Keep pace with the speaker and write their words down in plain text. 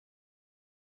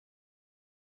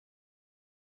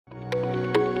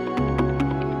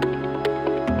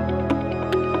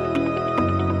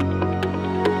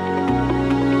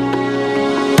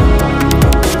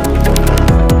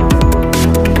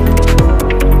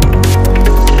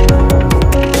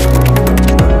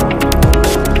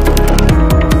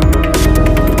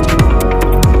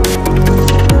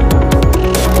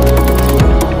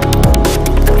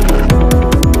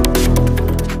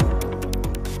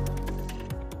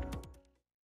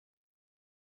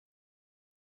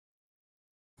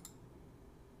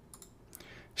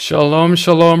Shalom,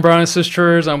 shalom, brothers and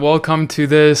sisters, and welcome to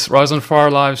this Rise on Fire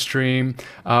live stream.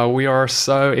 We are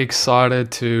so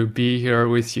excited to be here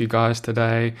with you guys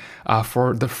today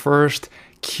for the first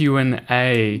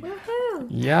Q&A. Woohoo!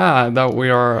 Yeah, that we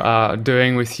are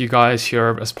doing with you guys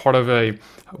here as part of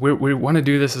we want to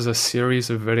do this as a series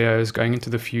of videos going into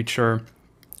the future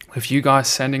with you guys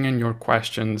sending in your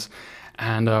questions,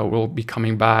 and we'll be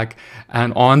coming back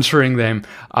and answering them.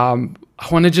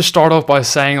 I want to just start off by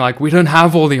saying, like, we don't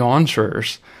have all the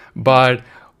answers, but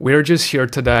we're just here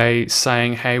today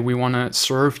saying, hey, we want to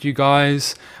serve you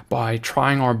guys by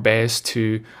trying our best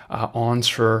to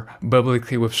answer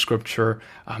biblically with scripture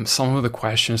some of the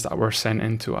questions that were sent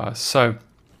in to us. So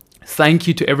thank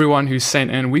you to everyone who sent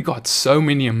in. We got so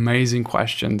many amazing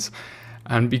questions.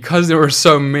 And because there were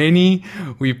so many,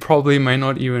 we probably may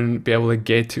not even be able to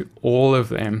get to all of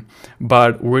them.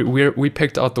 But we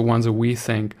picked out the ones that we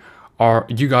think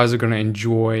you guys are going to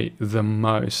enjoy the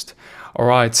most. All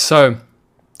right, so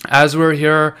as we're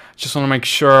here, just want to make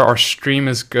sure our stream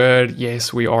is good.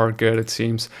 Yes, we are good, it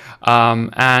seems.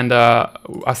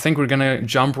 I think we're going to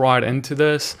jump right into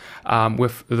this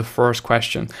with the first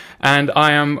question. And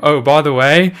oh, by the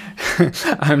way,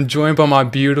 I'm joined by my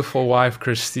beautiful wife,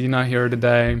 Christina, here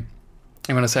today.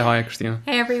 You want to say hi, Christina?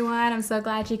 Hey everyone, I'm so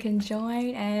glad you can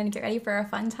join and get ready for a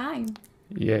fun time.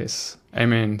 Yes,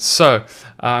 amen. So,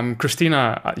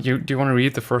 Christina, do you want to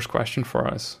read the first question for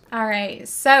us? All right,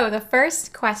 so the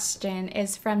first question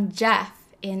is from Jeff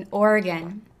in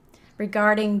Oregon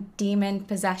regarding demon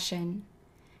possession.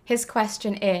 His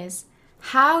question is,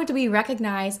 how do we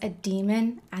recognize a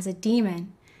demon as a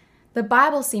demon? The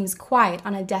Bible seems quiet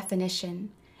on a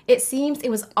definition. It seems it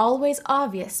was always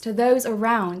obvious to those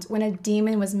around when a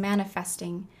demon was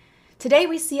manifesting. Today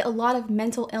we see a lot of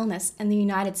mental illness in the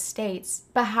United States,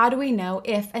 but how do we know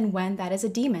if and when that is a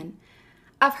demon?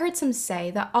 I've heard some say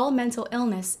that all mental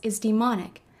illness is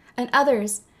demonic, and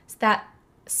others that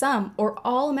some or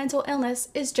all mental illness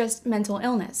is just mental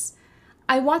illness.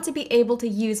 I want to be able to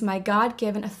use my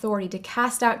God-given authority to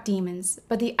cast out demons,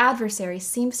 but the adversary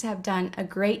seems to have done a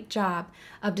great job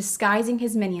of disguising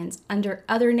his minions under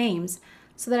other names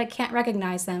so that I can't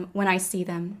recognize them when I see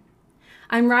them.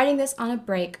 I'm writing this on a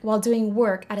break while doing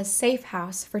work at a safe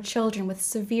house for children with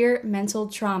severe mental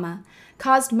trauma,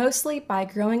 caused mostly by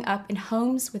growing up in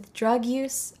homes with drug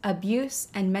use, abuse,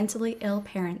 and mentally ill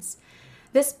parents.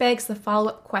 This begs the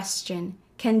follow-up question,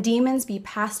 can demons be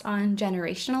passed on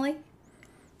generationally?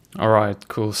 All right,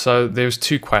 cool. So there's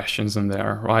two questions in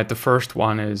there, right? The first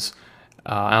one is,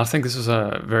 and I think this is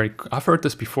I've heard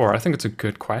this before. I think it's a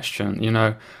good question.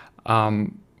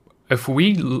 If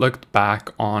we looked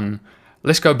back on,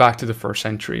 let's go back to the first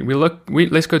century.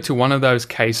 Let's go to one of those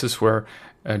cases where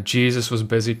Jesus was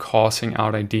busy casting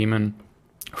out a demon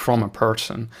from a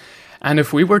person. And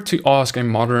if we were to ask a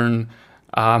modern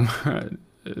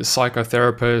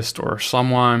psychotherapist or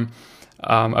someone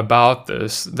about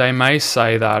this, they may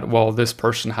say that, well, this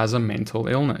person has a mental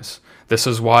illness. This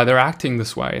is why they're acting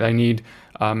this way. They need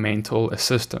mental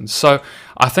assistance. So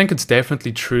I think it's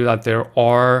definitely true that there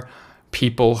are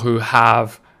people who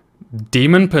have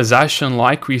demon possession,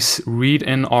 like we read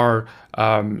in our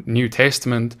New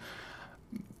Testament,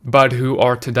 but who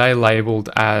are today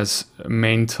labeled as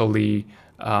mentally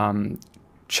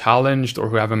challenged or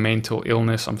who have a mental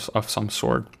illness of some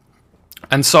sort.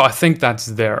 And so I think that's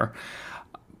there.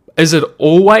 Is it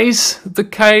always the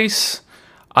case?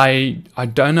 I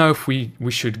don't know if we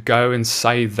should go and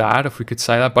say that, if we could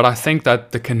say that, but I think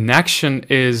that the connection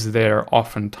is there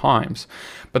oftentimes.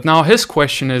 But now his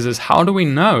question is how do we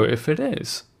know if it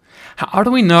is? How do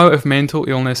we know if mental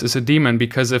illness is a demon?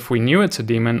 Because if we knew it's a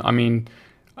demon, I mean,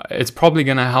 it's probably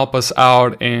going to help us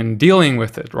out in dealing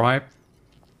with it, right?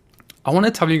 I want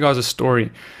to tell you guys a story.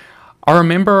 I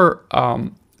remember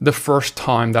the first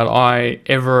time that I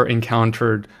ever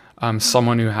encountered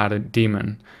someone who had a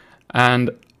demon. And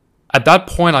at that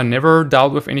point, I never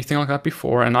dealt with anything like that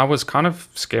before, and I was kind of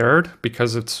scared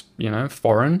because it's,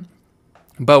 foreign.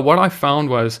 But what I found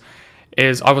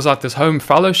is I was at this home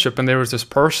fellowship, and there was this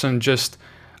person just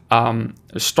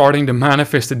starting to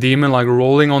manifest a demon, like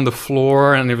rolling on the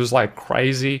floor, and it was like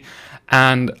crazy.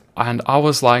 And I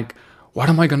was like, what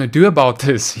am I going to do about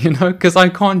this? Because I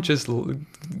can't just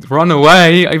run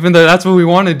away, even though that's what we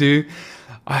want to do.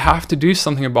 I have to do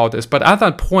something about this. But at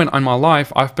that point in my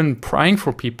life, I've been praying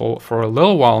for people for a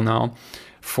little while now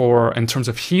in terms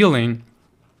of healing,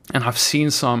 and I've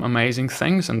seen some amazing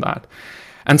things in that.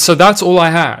 And so that's all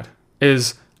I had,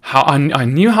 is how I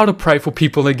knew how to pray for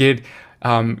people to get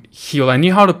healed. I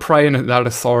knew how to pray in that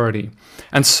authority.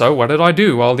 And so what did I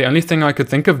do? Well, the only thing I could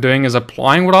think of doing is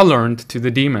applying what I learned to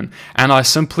the demon. And I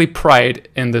simply prayed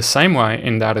in the same way,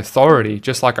 in that authority,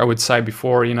 just like I would say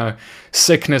before,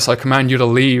 sickness, I command you to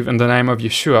leave in the name of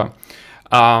Yeshua.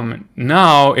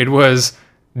 Now it was,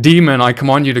 demon, I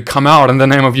command you to come out in the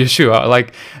name of Yeshua.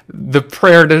 Like, the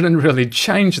prayer didn't really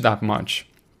change that much.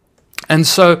 And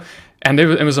so, and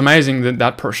it was amazing that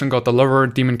that person got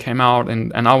delivered, demon came out,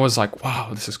 and I was like,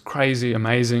 wow, this is crazy,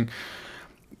 amazing.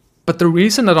 But the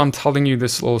reason that I'm telling you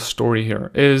this little story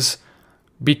here is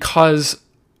because,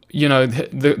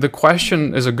 the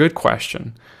question is a good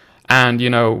question. And,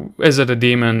 is it a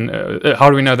demon? How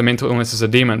do we know the mental illness is a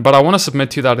demon? But I want to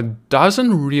submit to you that it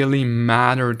doesn't really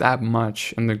matter that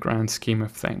much in the grand scheme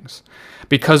of things.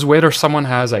 Because whether someone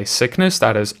has a sickness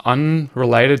that is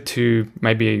unrelated to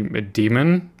maybe a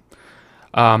demon,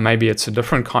 maybe it's a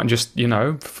different kind, just,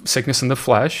 sickness in the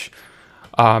flesh,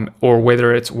 or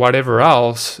whether it's whatever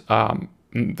else,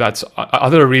 that's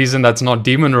other reason that's not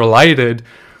demon related,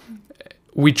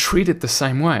 we treat it the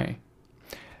same way.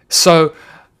 So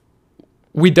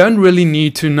we don't really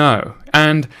need to know.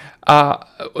 And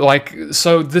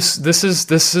so this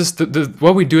is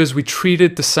what we do is we treat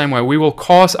it the same way. We will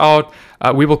cast out,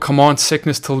 we will command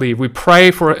sickness to leave. We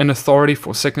pray for an authority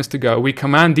for sickness to go. We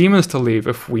command demons to leave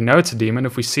if we know it's a demon.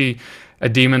 If we see a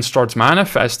demon starts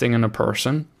manifesting in a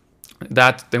person,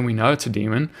 then we know it's a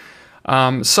demon.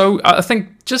 So I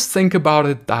think just think about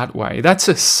it that way. That's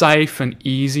a safe and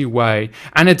easy way,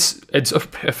 and it's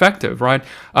effective, right?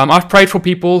 I've prayed for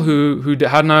people who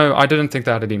had I didn't think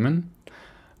they had a demon,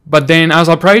 but then as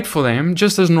I prayed for them,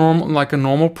 just as normal, like a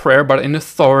normal prayer, but in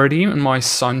authority, in my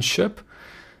sonship,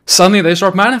 suddenly they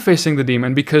start manifesting the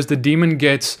demon because the demon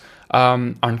gets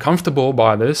uncomfortable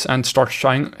by this and starts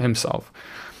showing himself.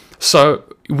 So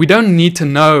we don't need to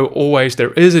know always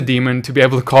there is a demon to be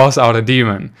able to cast out a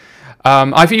demon.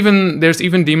 There's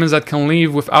even demons that can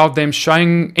leave without them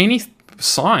showing any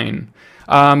sign,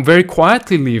 very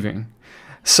quietly leaving.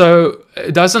 So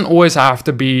it doesn't always have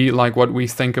to be like what we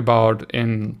think about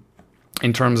in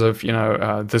terms of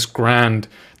this grand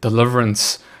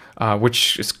deliverance,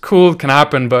 which is cool, can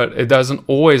happen, but it doesn't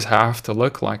always have to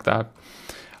look like that.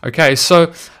 Okay,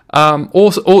 so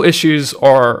all issues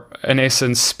are in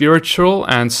essence spiritual,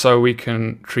 and so we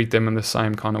can treat them in the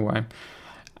same kind of way.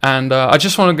 And I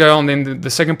just want to go on. Then the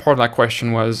second part of that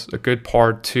question was a good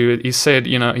part too. He said,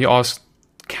 he asked,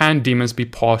 can demons be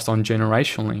passed on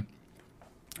generationally?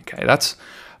 Okay, that's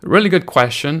a really good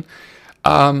question.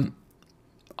 I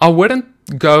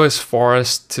wouldn't go as far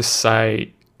as to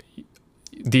say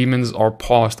demons are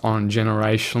passed on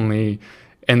generationally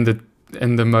in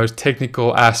the most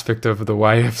technical aspect of the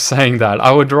way of saying that.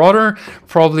 I would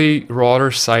probably rather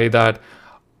say that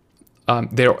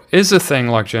there is a thing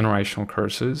like generational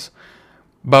curses,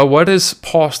 but what is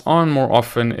passed on more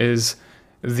often is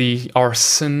our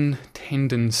sin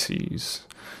tendencies.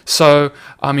 So,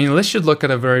 let's just look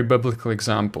at a very biblical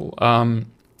example.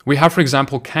 We have, for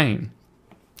example, Cain.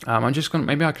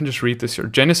 Maybe I can just read this here.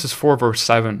 Genesis 4, verse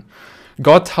 7.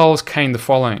 God tells Cain the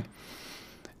following: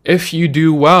 if you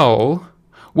do well,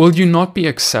 will you not be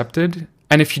accepted?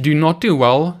 And if you do not do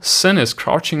well, sin is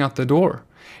crouching at the door.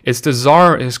 Its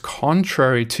desire is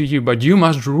contrary to you, but you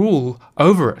must rule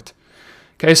over it.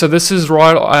 Okay, so this is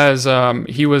right as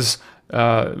he was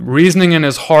reasoning in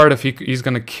his heart if he's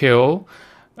going to kill.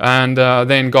 And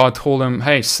then God told him,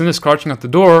 hey, sin is crouching at the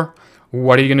door.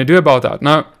 What are you going to do about that?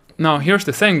 Now, here's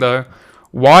the thing, though.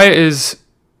 Why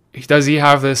does he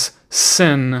have this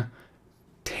sin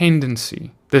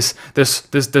tendency? This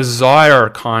desire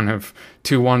kind of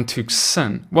to want to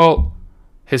sin? Well,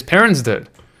 his parents did.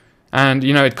 And,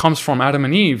 it comes from Adam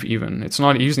and Eve even.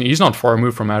 He's not far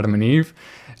removed from Adam and Eve.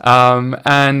 Adam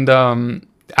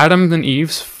and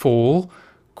Eve's fall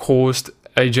caused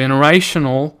a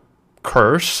generational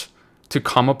curse to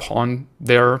come upon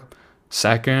their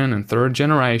second and third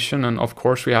generation. And, of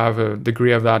course, we have a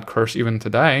degree of that curse even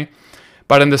today.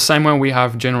 But in the same way, we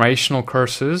have generational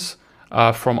curses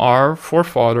from our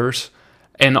forefathers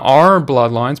in our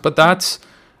bloodlines. But that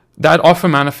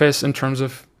often manifests in terms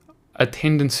of a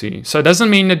tendency. So it doesn't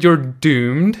mean that you're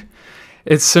doomed.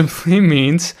 It simply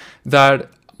means that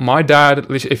my dad,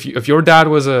 if your dad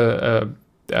was an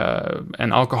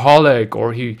alcoholic,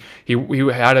 or he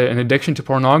had an addiction to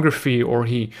pornography, or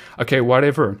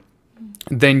whatever,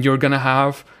 then you're gonna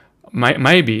have,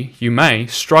 you may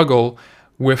struggle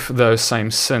with those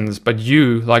same sins. But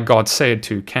you, like God said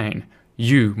to Cain,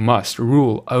 you must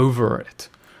rule over it.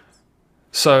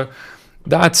 So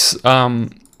that's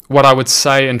what I would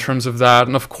say in terms of that.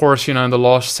 And of course, in the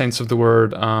lost sense of the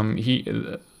word,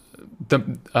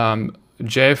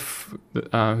 Jeff,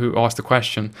 who asked the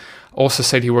question, also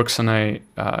said he works in a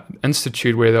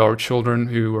institute where there are children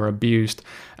who were abused.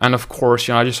 And of course,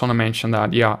 I just want to mention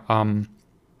that,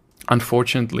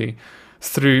 unfortunately,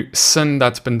 through sin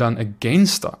that's been done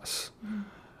against us,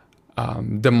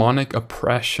 demonic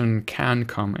oppression can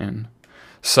come in.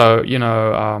 So,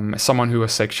 someone who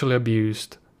was sexually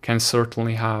abused can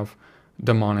certainly have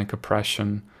demonic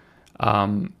oppression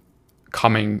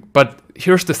coming. But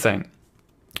here's the thing.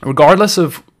 Regardless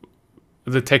of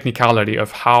the technicality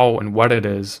of how and what it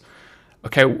is,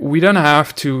 okay, we don't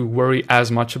have to worry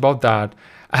as much about that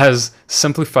as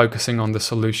simply focusing on the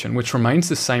solution, which remains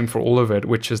the same for all of it,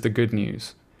 which is the good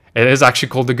news. It is actually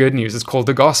called the good news. It's called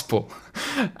the gospel.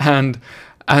 And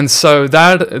so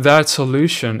that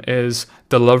solution is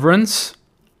deliverance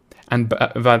and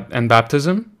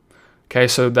baptism. Okay,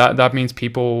 so that means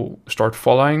people start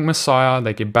following Messiah,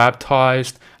 they get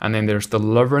baptized, and then there's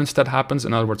deliverance that happens.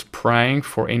 In other words, praying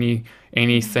for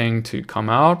anything to come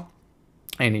out,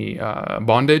 any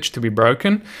bondage to be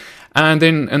broken. And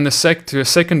then to a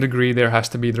second degree, there has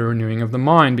to be the renewing of the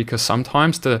mind, because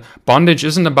sometimes the bondage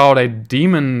isn't about a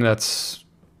demon that's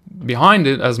behind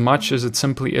it as much as it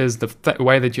simply is the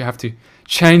way that you have to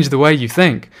change the way you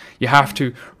think. You have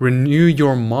to renew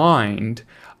your mind,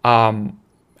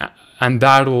 and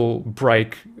that will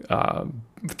break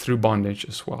through bondage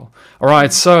as well. All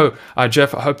right, so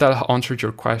Jeff, I hope that answered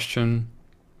your question.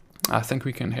 I think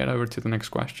we can head over to the next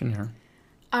question here.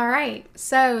 All right,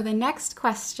 so the next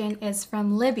question is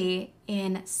from Libby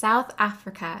in South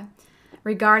Africa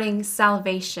regarding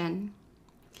salvation.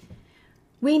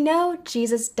 We know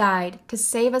Jesus died to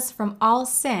save us from all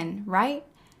sin, right?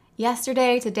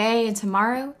 Yesterday, today, and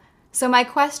tomorrow. So my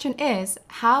question is,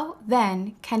 how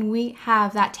then can we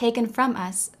have that taken from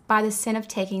us by the sin of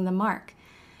taking the mark?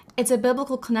 It's a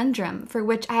biblical conundrum for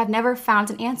which I have never found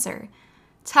an answer.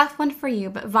 Tough one for you,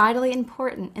 but vitally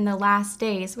important in the last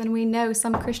days when we know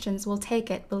some Christians will take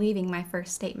it believing my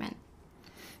first statement.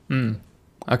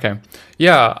 Okay.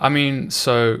 Yeah, I mean,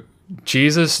 so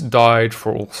Jesus died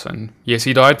for all sin. Yes,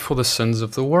 he died for the sins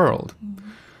of the world.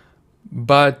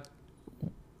 But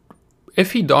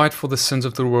if he died for the sins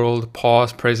of the world,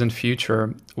 past, present,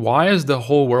 future, why is the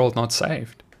whole world not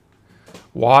saved?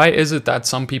 Why is it that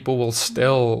some people will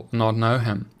still not know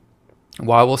him?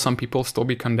 Why will some people still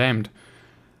be condemned?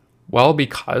 Well,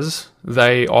 because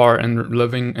they are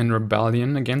living in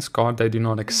rebellion against God. They do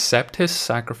not accept his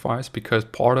sacrifice, because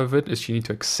part of it is you need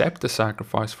to accept the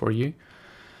sacrifice for you.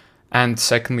 And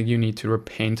secondly, you need to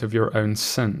repent of your own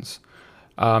sins.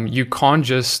 You can't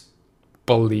just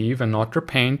believe and not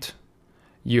repent.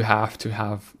 You have to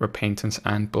have repentance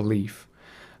and belief.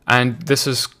 And this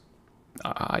is,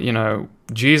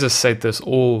 Jesus said this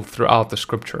all throughout the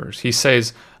scriptures. He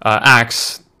says,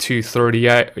 Acts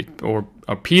 2:38, or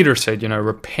Peter said,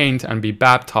 repent and be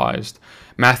baptized.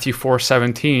 Matthew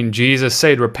 4:17, Jesus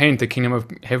said, repent, the kingdom of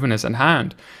heaven is at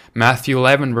hand. Matthew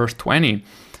 11, verse 20,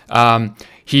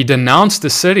 he denounced the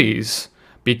cities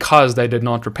because they did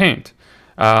not repent.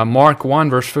 Mark 1,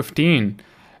 verse 15,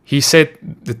 he said,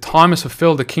 the time is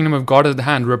fulfilled, the kingdom of God is at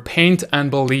hand. Repent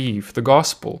and believe the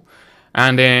gospel.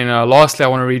 And then lastly, I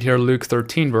want to read here Luke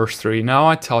 13, verse 3. Now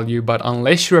I tell you, but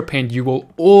unless you repent, you will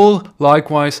all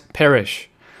likewise perish.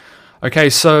 Okay,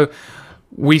 so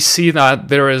we see that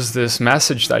there is this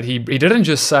message that he didn't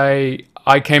just say,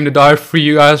 I came to die for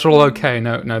you guys, are all okay.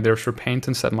 No, there's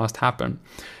repentance that must happen.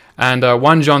 And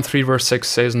 1 John 3 verse 6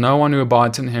 says, no one who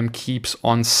abides in him keeps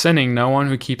on sinning. No one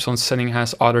who keeps on sinning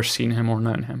has either seen him or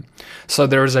known him. So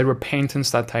there is a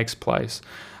repentance that takes place.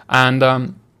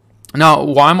 And now,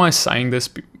 why am I saying this?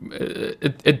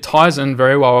 It ties in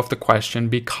very well with the question,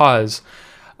 because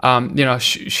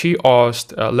she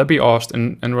asked, Libby asked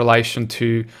in relation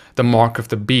to the mark of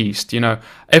the beast.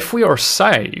 If we are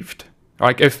saved,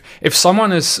 like if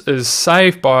someone is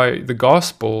saved by the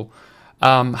gospel,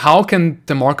 how can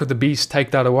the mark of the beast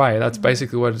take that away? That's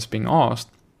basically what is being asked.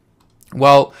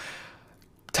 Well,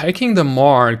 taking the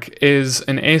mark is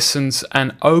in essence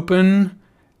an open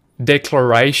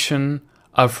declaration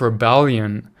of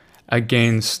rebellion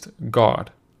against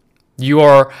God. You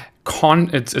are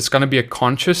it's going to be a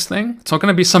conscious thing. It's not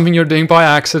going to be something you're doing by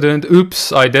accident.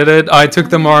 Oops, I did it. I took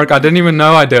the mark. I didn't even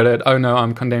know I did it. Oh no,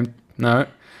 I'm condemned. No.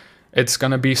 It's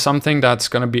going to be something that's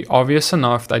going to be obvious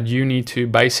enough that you need to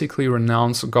basically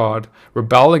renounce God,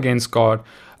 rebel against God,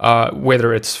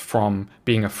 whether it's from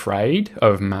being afraid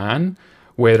of man,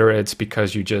 whether it's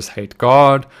because you just hate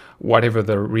God, whatever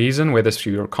the reason, whether it's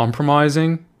you're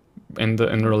compromising in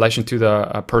relation to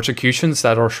the persecutions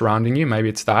that are surrounding you. Maybe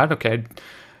it's that, okay.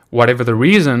 Whatever the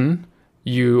reason,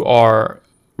 you are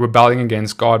rebelling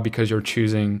against God because you're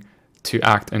choosing to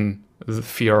act in the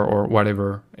fear or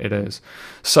whatever it is.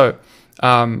 So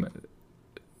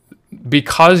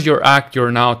because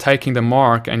you're now taking the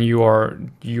mark, and you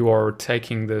are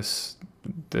taking this,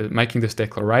 making this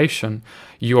declaration,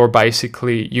 you're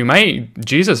basically,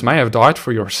 Jesus may have died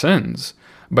for your sins,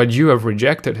 but you have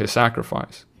rejected his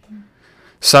sacrifice.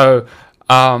 So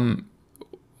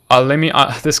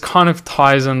this kind of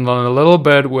ties in a little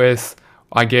bit with,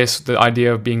 I guess, the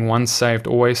idea of being once saved,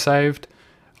 always saved.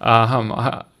 We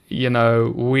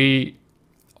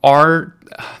are.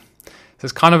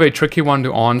 It's kind of a tricky one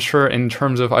to answer in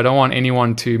terms of, I don't want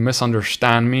anyone to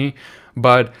misunderstand me,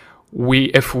 but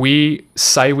if we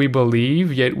say we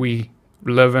believe, yet we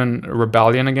live in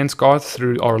rebellion against God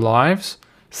through our lives,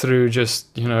 through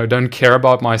just, don't care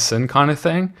about my sin kind of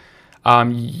thing,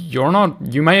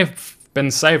 you may have been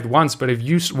saved once, but if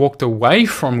you walked away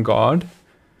from God,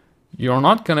 you're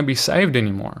not going to be saved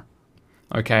anymore.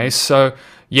 Okay, so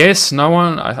yes,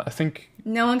 I think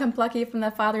no one can pluck you from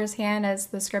the Father's hand, as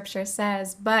the scripture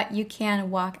says, but you can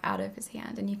walk out of his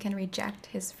hand and you can reject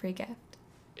his free gift.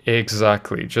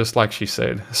 Exactly, just like she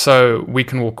said. So we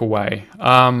can walk away.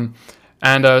 So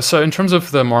in terms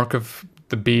of the mark of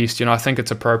the beast, I think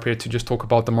it's appropriate to just talk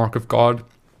about the mark of God,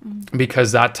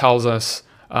 because that tells us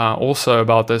also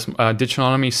about this.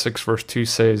 Deuteronomy 6 verse 2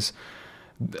 says,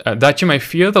 that you may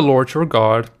fear the Lord your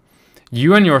God,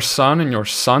 you and your son and your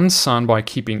son's son, by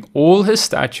keeping all his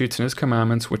statutes and his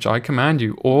commandments, which I command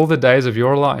you, all the days of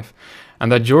your life,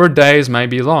 and that your days may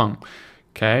be long.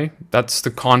 Okay, that's the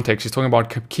context. He's talking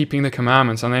about keeping the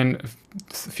commandments. And then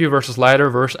a few verses later,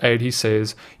 verse 8, he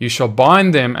says, you shall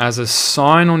bind them as a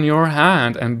sign on your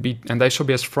hand, and they shall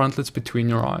be as frontlets between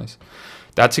your eyes.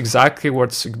 That's exactly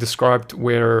what's described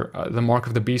where the mark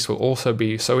of the beast will also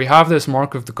be. So we have this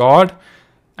mark of the God,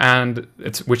 and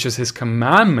which is his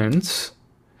commandments.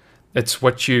 It's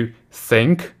what you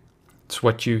think, it's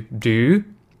what you do,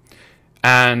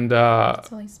 and it's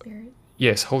Holy Spirit.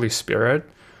 Yes, Holy Spirit.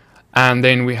 And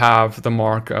then we have the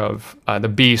mark of the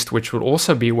beast, which would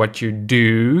also be what you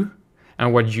do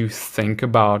and what you think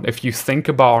about. If you think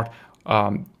about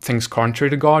things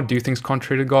contrary to God, do things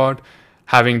contrary to God,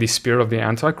 having the spirit of the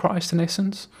Antichrist in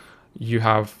essence,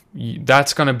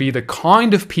 that's going to be the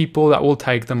kind of people that will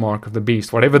take the mark of the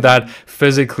beast, whatever that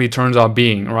physically turns out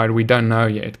being, right? We don't know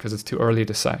yet because it's too early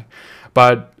to say.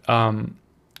 But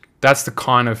that's the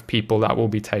kind of people that will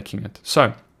be taking it.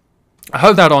 So I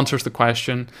hope that answers the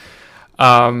question.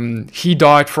 He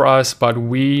died for us, but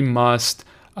we must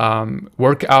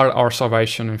work out our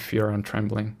salvation in fear and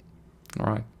trembling. All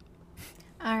right.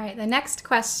 All right. The next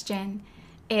question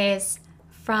is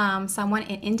from someone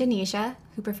in Indonesia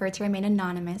who preferred to remain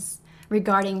anonymous,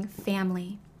 regarding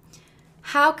family.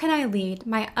 How can I lead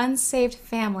my unsaved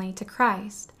family to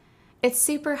Christ? It's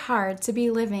super hard to be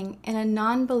living in a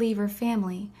non-believer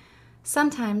family.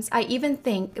 Sometimes I even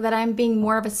think that I'm being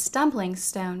more of a stumbling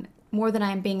stone more than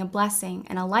I'm being a blessing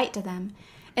and a light to them,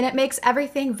 and it makes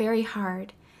everything very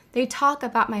hard. They talk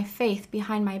about my faith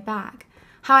behind my back,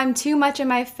 how I'm too much in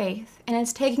my faith, and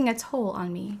it's taking a toll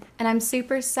on me, and I'm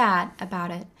super sad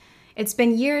about it. It's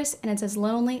been years, and it's as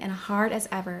lonely and hard as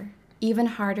ever, even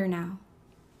harder now.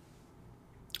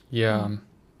 Yeah,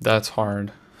 that's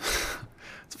hard.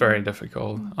 It's very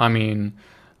difficult. I mean,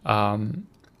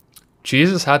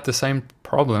 Jesus had the same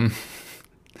problem,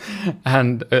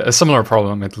 and a similar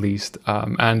problem at least.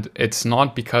 And it's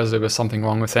not because there was something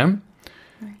wrong with him.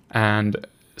 Right. And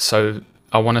so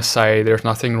I want to say there's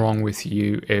nothing wrong with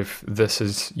you if this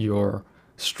is your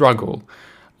struggle.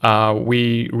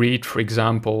 We read, for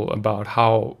example, about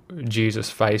how Jesus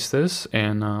faced this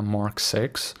in Mark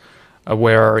 6,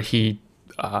 where he...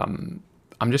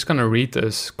 I'm just going to read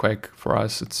this quick for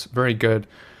us. It's very good.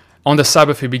 On the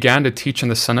Sabbath, he began to teach in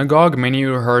the synagogue. Many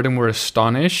who heard him were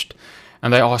astonished,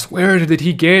 and they asked, where did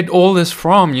he get all this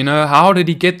from? How did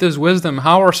he get this wisdom?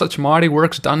 How are such mighty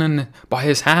works done by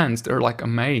his hands? They're like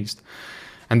amazed.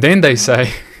 And then they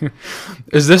say,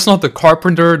 is this not the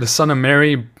carpenter, the son of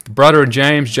Mary, brother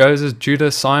James, Joseph,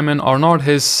 Judas, Simon? Are not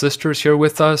his sisters here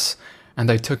with us? And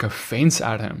they took offense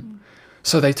at him.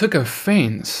 So they took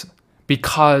offense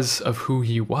because of who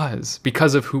he was,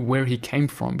 because of where he came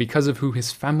from, because of who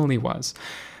his family was,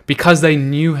 because they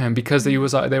knew him, because they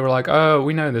were like, oh,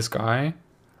 we know this guy,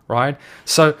 right?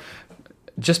 So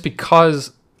just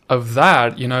because of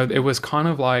that, it was kind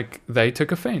of like they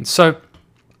took offense. So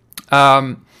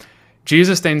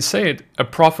Jesus then said, a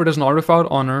prophet is not without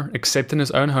honor except in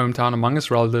his own hometown, among his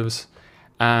relatives,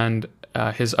 and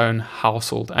his own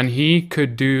household. And he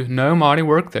could do no mighty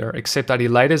work there, except that he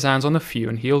laid his hands on the few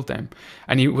and healed them.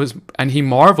 And he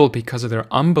marveled because of their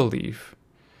unbelief.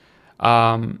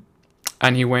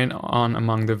 and he went on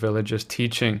among the villagers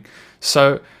teaching.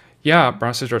 So, yeah,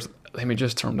 brothers and sisters, let me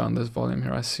just turn down this volume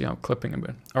here. I see I'm clipping a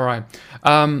bit. All right.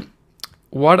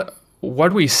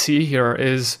 What we see here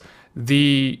is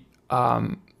the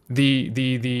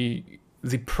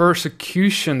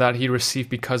persecution that he received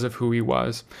because of who he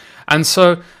was. And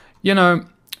so,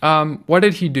 what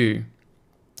did he do?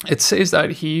 It says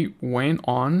that he went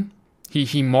on,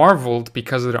 he marveled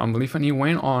because of their unbelief, and he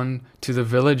went on to the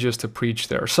villages to preach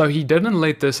there. So he didn't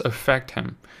let this affect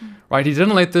him, right? He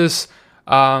didn't let this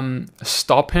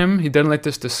stop him. He didn't let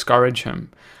this discourage him.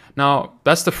 Now,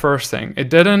 that's the first thing.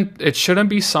 It shouldn't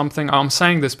be something, I'm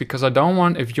saying this because I don't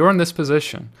want, if you're in this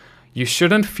position, you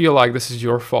shouldn't feel like this is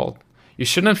your fault. You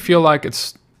shouldn't feel like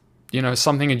it's,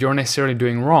 something that you're necessarily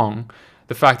doing wrong.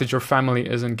 The fact that your family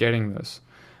isn't getting this.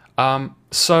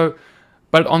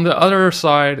 But on the other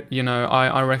side,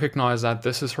 I recognize that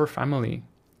this is her family.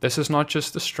 This is not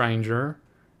just a stranger,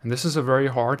 and this is a very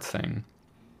hard thing.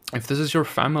 If this is your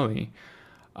family,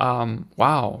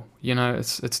 wow,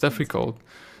 it's difficult.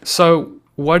 So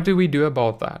what do we do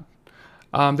about that?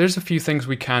 There's a few things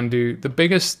we can do. The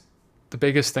biggest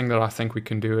thing that I think we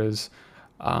can do is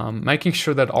making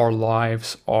sure that our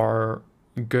lives are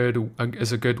good,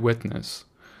 as a good witness.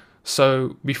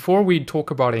 So before we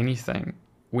talk about anything,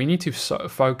 we need to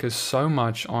focus so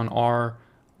much on our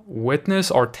witness,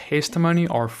 our testimony,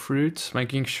 our fruits,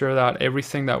 making sure that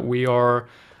everything that we are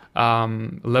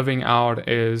living out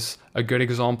is a good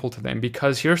example to them.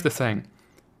 Because here's the thing,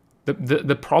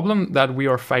 the problem that we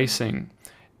are facing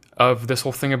of this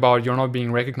whole thing about you're not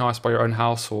being recognized by your own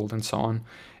household and so on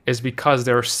is because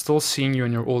they're still seeing you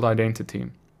in your old identity.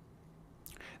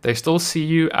 They still see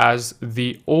you as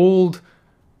the old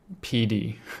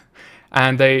PD,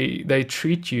 and they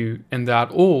treat you in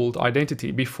that old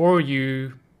identity before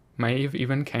you may have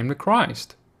even came to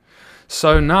Christ.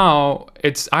 So now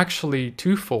it's actually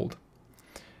twofold.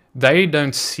 They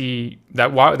don't see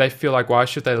that, why they feel like, why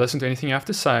should they listen to anything you have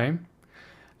to say?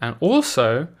 And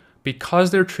also, because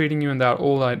they're treating you in that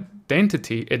old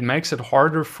identity, it makes it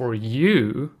harder for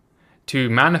you to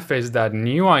manifest that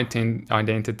new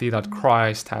identity that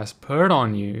Christ has put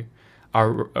on you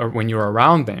or when you're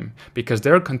around them, because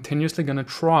they're continuously going to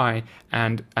try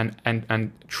and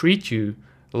treat you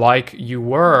like you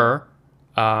were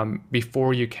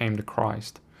before you came to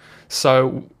Christ.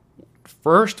 So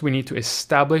first, we need to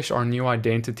establish our new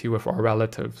identity with our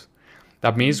relatives.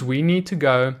 That means we need to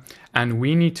go and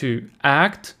we need to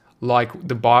act like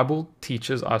the Bible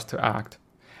teaches us to act.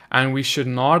 And we should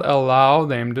not allow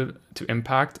them to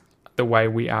impact the way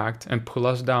we act and pull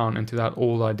us down into that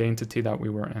old identity that we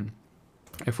were in.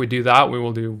 If we do that, we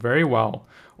will do very well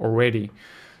already.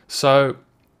 So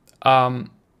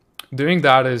doing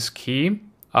that is key.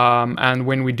 And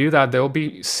when we do that, they'll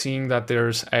be seeing that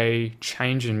there's a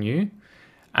change in you.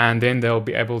 And then they'll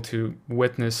be able to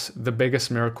witness the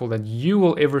biggest miracle that you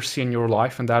will ever see in your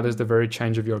life. And that is the very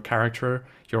change of your character,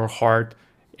 your heart,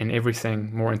 and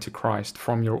everything more into Christ,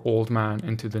 from your old man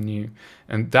into the new.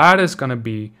 And that is going to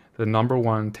be the number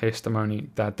one testimony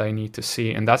that they need to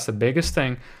see. And that's the biggest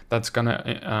thing that's going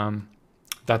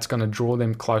to draw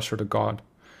them closer to God.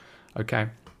 Okay.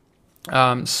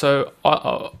 So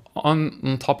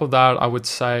on top of that, I would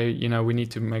say, we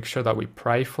need to make sure that we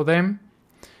pray for them.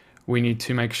 We need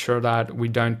to make sure that we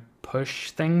don't push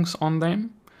things on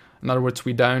them. In other words,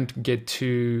 we don't get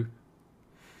too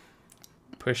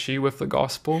pushy with the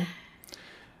gospel.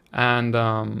 And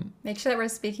make sure that we're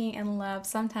speaking in love.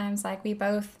 Sometimes, like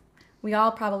we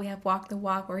all probably have walked the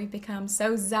walk where we become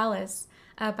so zealous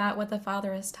about what the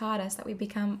Father has taught us that we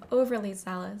become overly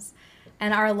zealous.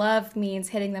 And our love means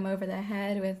hitting them over the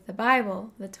head with the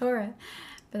Bible, the Torah.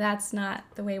 But that's not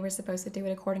the way we're supposed to do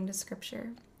it according to Scripture.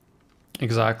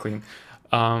 Exactly.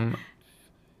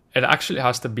 It actually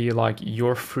has to be like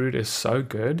your fruit is so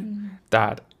good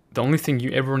that the only thing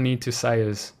you ever need to say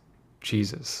is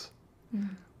Jesus.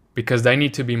 Because they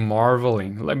need to be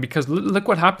marveling. Because look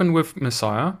what happened with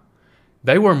Messiah.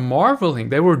 They were marveling.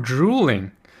 They were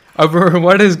drooling over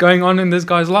what is going on in this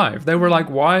guy's life. They were like,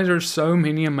 why are there so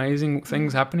many amazing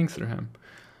things happening through him?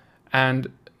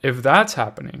 And if that's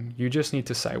happening, you just need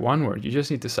to say one word. You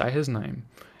just need to say his name,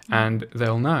 and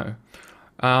they'll know.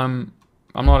 I'm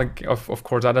not, of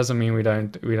course, that doesn't mean we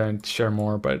don't share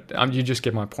more, but you just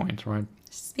get my point, right?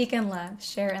 Speak in love,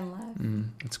 share in love.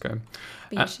 That's good.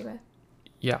 Be Yeshua.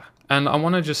 Yeah, and I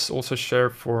want to just also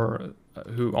share for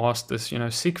who asked this,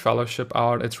 seek fellowship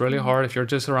out. It's really hard if you're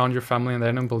just around your family and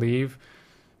they don't believe.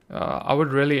 I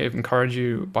would really encourage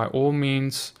you, by all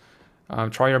means,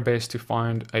 try your best to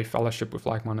find a fellowship with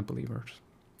like-minded believers.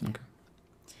 Okay.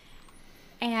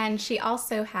 And he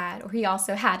also had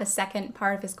a second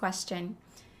part of his question.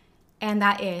 And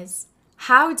that is,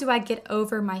 how do I get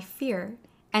over my fear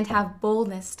and have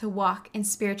boldness to walk in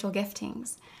spiritual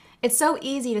giftings? It's so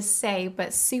easy to say,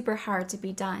 but super hard to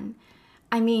be done.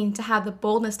 I mean, to have the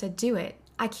boldness to do it,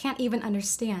 I can't even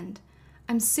understand.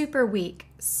 I'm super weak,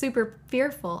 super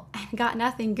fearful, and got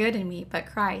nothing good in me but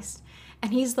Christ.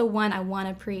 And he's the one I want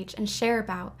to preach and share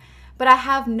about. But I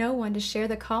have no one to share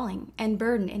the calling and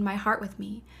burden in my heart with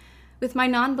me. With my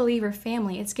non-believer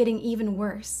family, it's getting even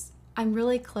worse. I'm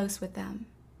really close with them.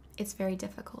 It's very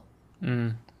difficult.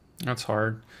 That's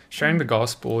hard. Sharing the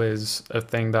gospel is a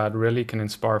thing that really can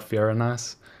inspire fear in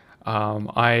us.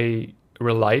 I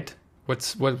relate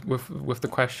with the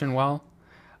question well.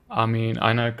 I mean,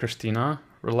 I know Christina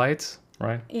relates,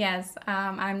 right? Yes,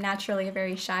 I'm naturally a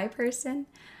very shy person,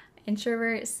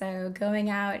 introvert, so going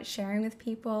out, sharing with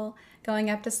people,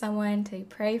 going up to someone to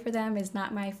pray for them is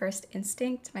not my first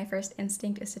instinct. My first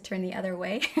instinct is to turn the other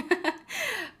way.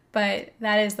 But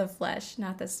that is the flesh,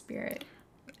 not the spirit.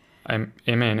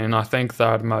 Amen. And I think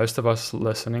that most of us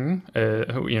listening,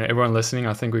 everyone listening,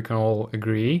 I think we can all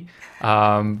agree.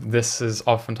 This is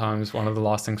oftentimes one of the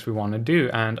last things we want to do.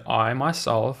 And I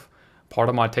myself, part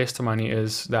of my testimony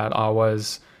is that I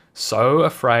was so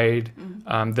afraid.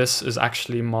 This is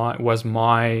actually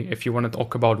if you want to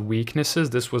talk about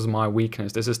weaknesses, this was my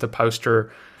weakness. This is the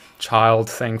poster child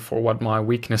thing for what my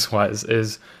weakness was,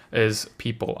 is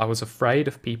people. I was afraid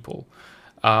of people.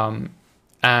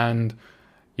 And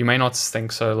you may not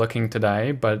think so looking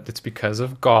today, but it's because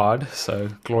of God. So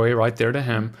glory right there to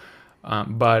him.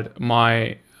 But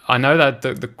I know that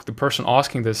the person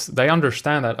asking this, they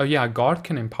understand that, oh yeah, God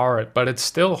can empower it, but it's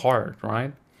still hard,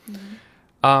 right?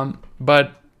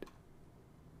 But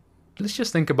let's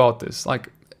just think about this. Like,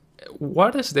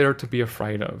 what is there to be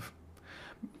afraid of?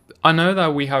 I know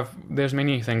that there's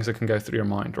many things that can go through your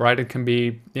mind, right? It can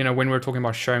be, when we're talking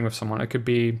about sharing with someone, it could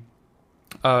be,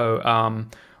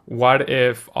 what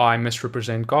if I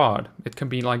misrepresent God? It can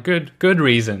be like good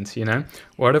reasons,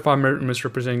 What if I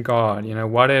misrepresent God?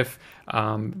 What if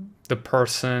the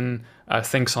person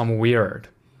thinks I'm weird?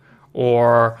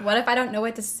 Or what if I don't know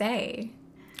what to say?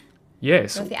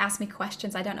 Yes. What if they ask me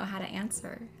questions I don't know how to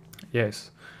answer?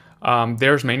 Yes.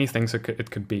 There's many things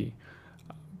it could be.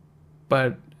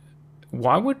 But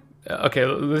why would... Okay,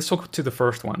 let's talk to the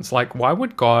first ones. Like, why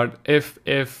would God, if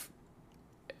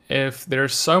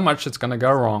there's so much that's going to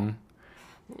go wrong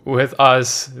with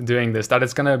us doing this, that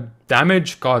it's going to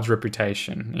damage God's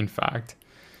reputation, in fact,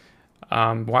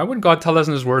 why would God tell us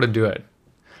in his word to do it?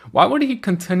 Why would he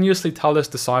continuously tell his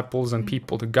disciples and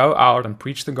people to go out and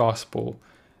preach the gospel,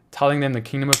 telling them the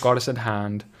kingdom of God is at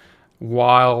hand, if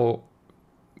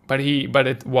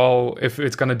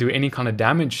it's going to do any kind of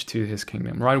damage to his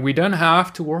kingdom, right? We don't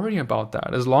have to worry about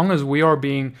that. As long as we are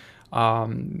being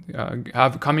coming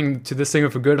to this thing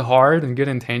with a good heart and good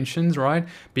intentions, right?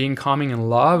 Being coming in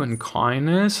love and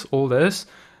kindness, all this,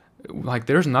 like,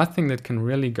 there's nothing that can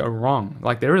really go wrong.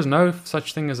 Like, there is no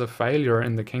such thing as a failure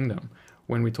in the kingdom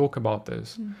when we talk about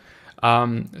this.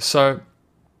 So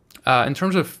in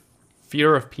terms of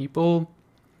fear of people,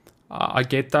 I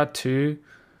get that too.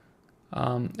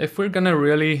 If we're gonna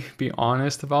really be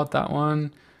honest about that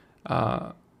one,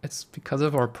 it's because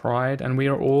of our pride, and we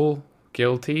are all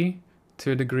guilty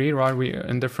to a degree, right? We,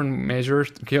 in different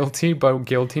measures, guilty, but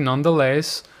guilty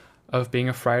nonetheless of being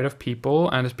afraid of people.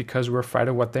 And it's because we're afraid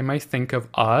of what they may think of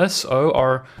us.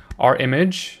 Our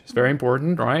image is very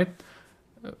important, right?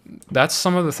 That's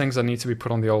some of the things that need to be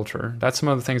put on the altar. That's some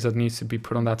of the things that needs to be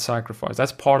put on that sacrifice.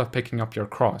 That's part of picking up your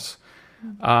cross.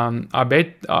 I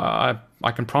bet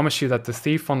I can promise you that the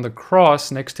thief on the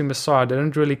cross next to Messiah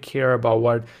didn't really care about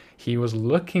what he was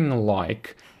looking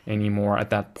like anymore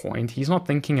at that point. He's not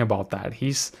thinking about that.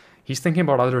 He's thinking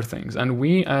about other things. And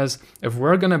if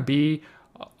we're gonna be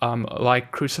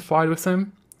like crucified with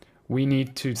him, we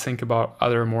need to think about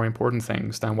other more important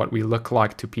things than what we look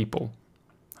like to people.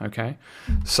 Okay,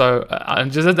 so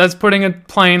that's putting it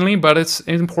plainly, but it's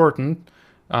important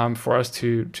for us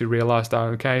to realize that.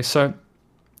 Okay, so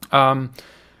I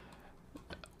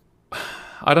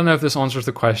don't know if this answers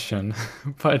the question,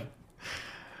 but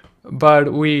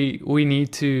we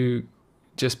need to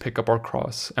just pick up our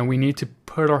cross, and we need to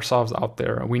put ourselves out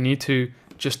there. We need to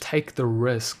just take the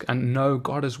risk and know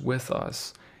God is with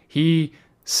us. He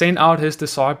sent out his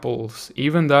disciples,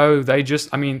 even though just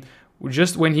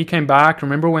when he came back,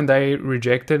 remember when they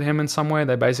rejected him in some way?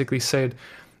 They basically said,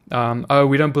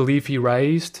 we don't believe he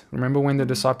raised. Remember when the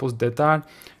disciples did that?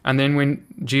 And then when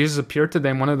Jesus appeared to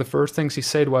them, one of the first things he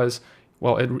said was,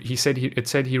 it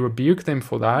said he rebuked them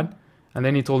for that. And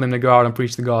then he told them to go out and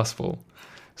preach the gospel.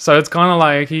 So it's kind of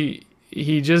like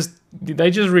they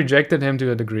just rejected him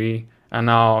to a degree, and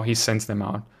now he sends them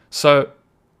out. So,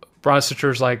 brothers and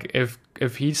sisters, like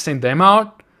if he sent them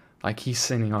out, like he's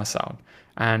sending us out,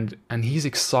 and he's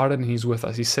excited and he's with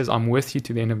us. He says, "I'm with you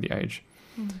to the end of the age."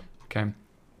 Okay,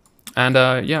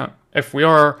 and if we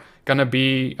are gonna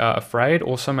be afraid,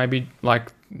 also maybe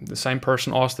like the same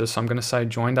person asked this, I'm gonna say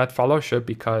join that fellowship,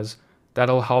 because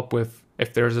that'll help with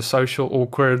if there's a social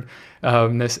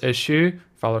awkwardness issue.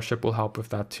 Fellowship will help with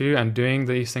that too, and doing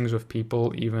these things with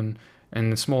people, even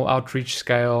in a small outreach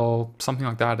scale, something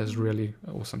like that, is really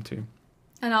awesome too.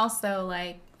 And also,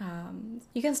 like,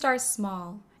 you can start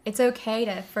small. It's okay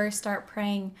to first start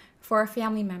praying for a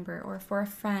family member or for a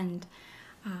friend.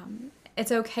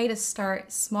 It's okay to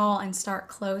start small and start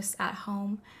close at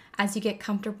home as you get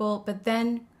comfortable, but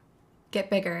then get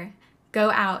bigger.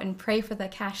 Go out and pray for the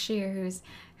cashier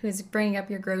who's bringing up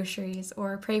your groceries,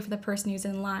 or pray for the person who's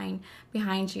in line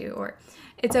behind you. Or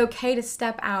it's okay to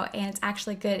step out, and it's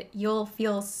actually good. You'll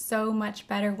feel so much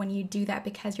better when you do that,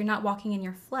 because you're not walking in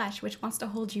your flesh, which wants to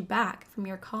hold you back from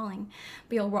your calling,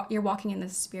 but you're walking in the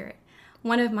Spirit.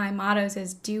 One of my mottos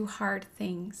is do hard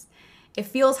things. It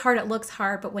feels hard, it looks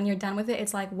hard, but when you're done with it,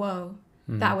 it's like, whoa,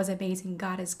 that was amazing.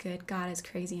 God is good. God is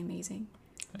crazy amazing.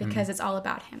 Because it's all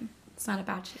about him. It's not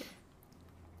about you.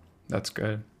 That's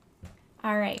good.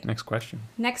 All right. Next question.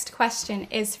 Next question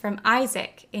is from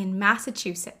Isaac in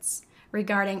Massachusetts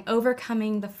regarding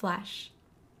overcoming the flesh.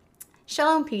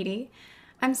 Shalom, PD.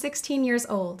 I'm 16 years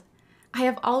old. I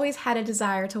have always had a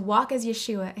desire to walk as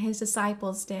Yeshua and his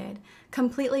disciples did,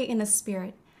 completely in the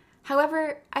Spirit.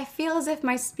 However, I feel as if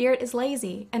my spirit is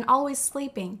lazy and always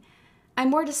sleeping. I'm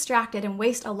more distracted and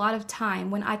waste a lot of time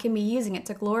when I can be using it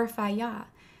to glorify Yah.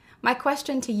 My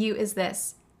question to you is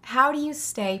this: how do you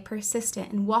stay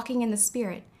persistent in walking in the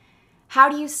Spirit? How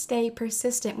do you stay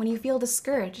persistent when you feel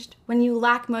discouraged, when you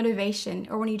lack motivation,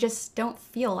 or when you just don't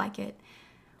feel like it?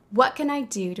 What can I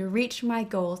do to reach my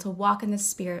goal to walk in the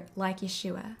Spirit like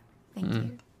Yeshua? Thank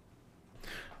you.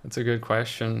 That's a good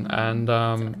question. And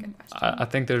I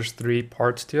think there's 3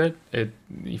 parts to it.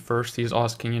 First, he's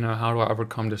asking, how do I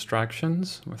overcome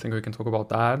distractions? I think we can talk about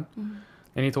that.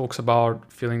 Then he talks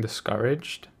about feeling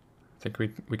discouraged. I think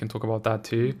we can talk about that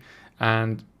too.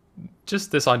 And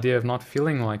just this idea of not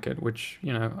feeling like it, which,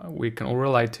 we can all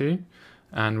relate to.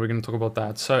 And we're going to talk about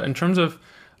that. So in terms of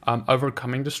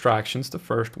overcoming distractions, the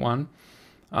first one,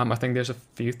 I think there's a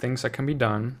few things that can be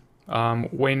done.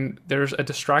 When there's a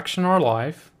distraction in our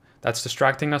life that's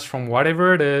distracting us from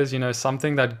whatever it is,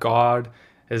 something that God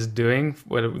is doing,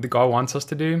 what God wants us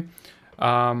to do,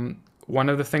 one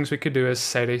of the things we could do is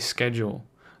set a schedule.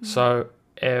 So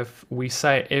if we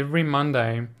say every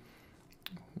Monday,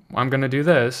 I'm going to do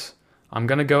this, I'm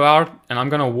going to go out and I'm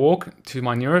going to walk to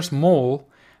my nearest mall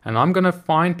and I'm going to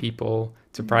find people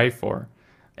to pray for.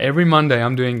 Every Monday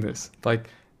I'm doing this. Like,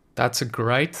 that's a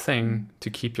great thing to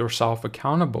keep yourself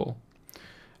accountable.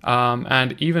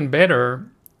 And even better,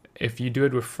 if you do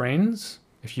it with friends,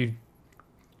 if you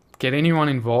get anyone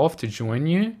involved to join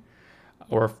you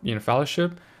or,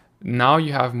 fellowship, now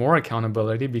you have more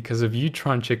accountability, because if you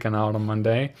try and chicken out on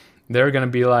Monday, they're going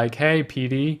to be like, hey,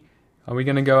 PD, are we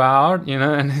going to go out?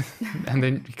 And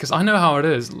then, because I know how it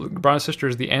is, brothers and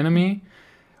sisters, the enemy,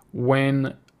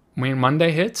 when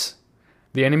Monday hits,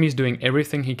 the enemy's doing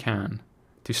everything he can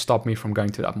to stop me from going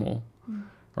to that mall,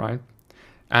 right?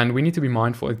 And we need to be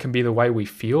mindful. It can be the way we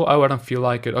feel. Oh, I don't feel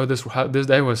like it. Oh, this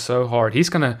day was so hard. He's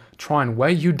going to try and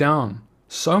weigh you down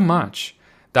so much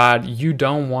that you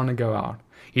don't want to go out.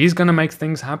 He's going to make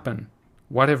things happen,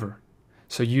 whatever,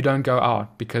 so you don't go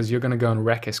out, because you're going to go and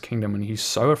wreck his kingdom, and he's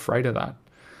so afraid of that.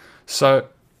 So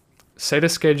set a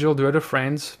schedule, do it with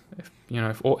friends.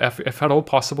 If at all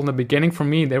possible. In the beginning, for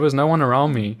me, there was no one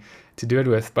around me to do it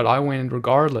with, but I went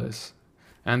regardless.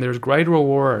 And there's great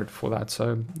reward for that.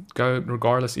 So go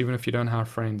regardless, even if you don't have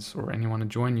friends or anyone to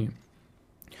join you.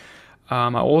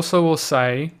 I also will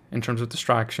say, in terms of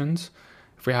distractions,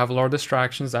 if we have a lot of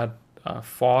distractions, that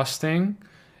fasting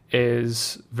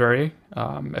is very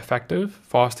effective,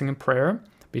 fasting and prayer,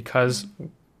 because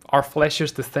our flesh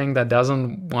is the thing that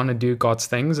doesn't want to do God's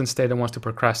things. Instead, it wants to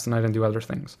procrastinate and do other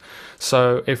things.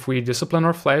 So if we discipline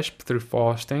our flesh through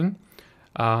fasting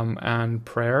and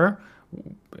prayer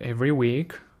every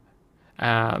week,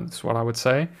 that's what I would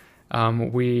say,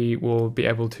 we will be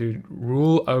able to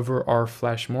rule over our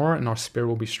flesh more, and our spirit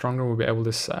will be stronger. We'll be able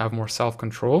to have more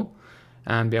self-control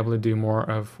and be able to do more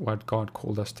of what God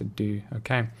called us to do.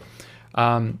 Okay.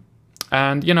 And,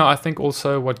 I think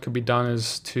also what could be done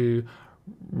is to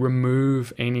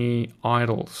remove any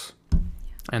idols.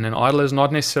 And an idol is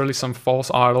not necessarily some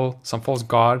false idol, some false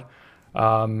god,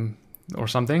 or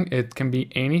something. It can be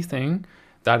anything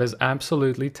that is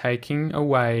absolutely taking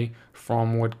away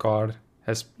from what God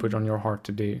has put on your heart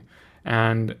to do.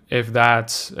 And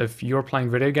if you're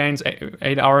playing video games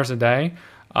 8 hours a day,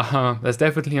 that's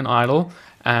definitely an idol,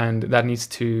 and that needs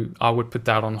to, I would put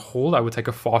that on hold. I would take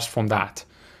a fast from that,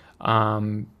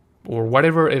 or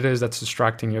whatever it is that's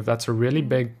distracting you. If that's a really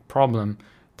big problem,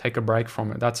 take a break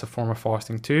from it. That's a form of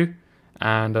fasting too,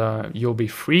 and you'll be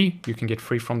free. You can get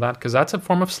free from that, because that's a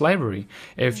form of slavery.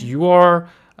 If you are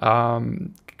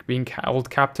being held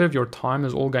captive, your time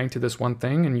is all going to this one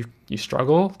thing, and you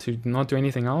struggle to not do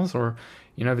anything else, or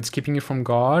if it's keeping you from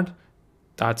God,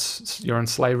 you're in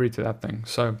slavery to that thing.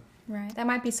 So right, that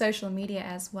might be social media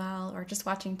as well, or just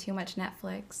watching too much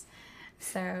Netflix.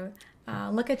 So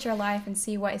look at your life and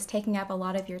see what is taking up a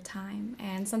lot of your time.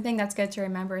 And something that's good to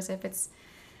remember is if it's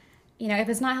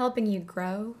not helping you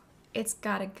grow, it's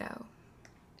gotta go.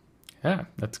 Yeah,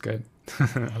 that's good.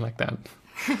 I like that.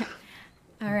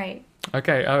 All right.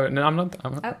 Okay. Oh no, I'm not. Oh,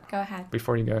 go ahead.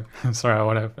 Before you go, sorry, I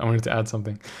wanted to add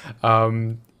something.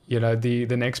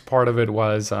 The next part of it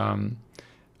was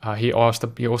he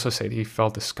also said he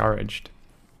felt discouraged.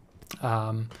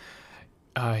 I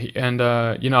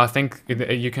think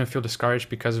you can feel discouraged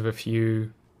because of a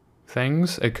few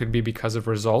things. It could be because of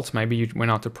results. Maybe you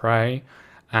went out to pray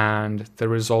and the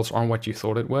results aren't what you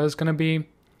thought it was going to be.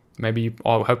 Maybe you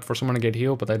hoped for someone to get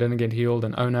healed, but they didn't get healed,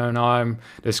 and oh no, now I'm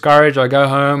discouraged. I go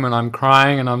home and I'm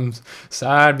crying and I'm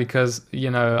sad because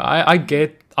I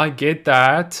get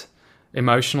that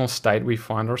emotional state we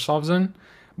find ourselves in.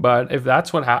 But if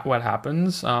that's what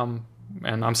happens, and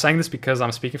I'm saying this because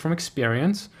I'm speaking from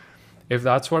experience, if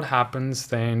that's what happens,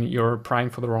 then you're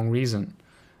praying for the wrong reason.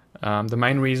 The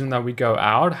main reason that we go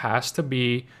out has to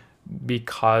be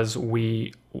because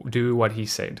we do what he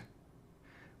said.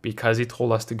 Because he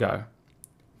told us to go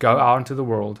out into the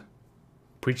world,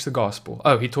 preach the gospel.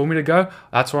 Oh, he told me to go.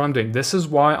 That's what I'm doing. This is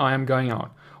why I am going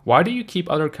out. Why do you keep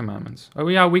other commandments? Oh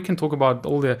yeah, we can talk about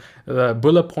all the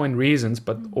bullet point reasons,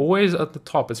 but always at the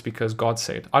top, it's because God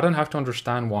said. I don't have to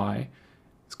understand why.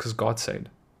 It's because God said.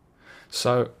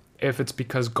 So if it's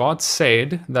because God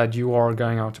said that you are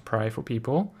going out to pray for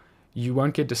people, you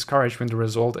won't get discouraged when the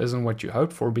result isn't what you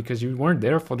hoped for, because you weren't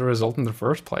there for the result in the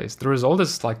first place. The result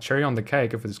is like cherry on the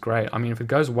cake if it's great. I mean, if it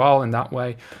goes well in that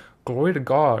way, glory to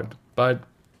God. And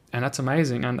that's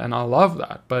amazing, and I love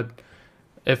that. But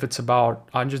if it's about,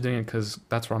 I'm just doing it because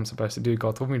that's what I'm supposed to do,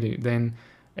 God told me to, then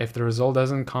if the result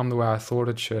doesn't come the way I thought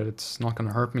it should, it's not going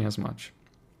to hurt me as much.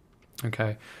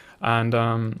 Okay. And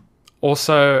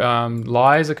also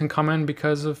lies that can come in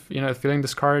because of, feeling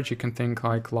discouraged. You can think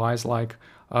like lies like,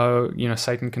 oh,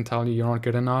 Satan can tell you you're not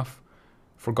good enough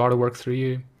for God to work through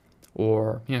you,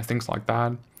 or, things like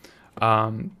that. I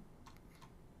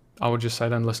would just say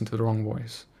don't listen to the wrong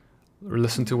voice.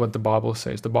 Listen to what the Bible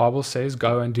says. The Bible says,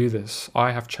 go and do this.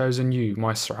 I have chosen you,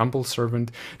 my humble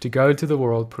servant, to go into the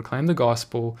world, proclaim the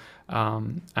gospel, let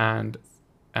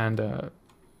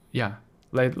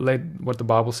what the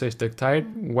Bible says dictate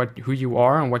who you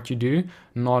are and what you do,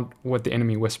 not what the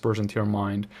enemy whispers into your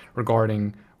mind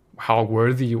regarding how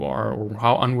worthy you are or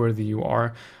how unworthy you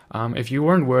are. If you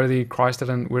weren't worthy, Christ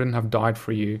wouldn't have died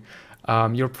for you.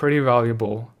 You're pretty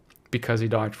valuable because he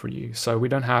died for you. So we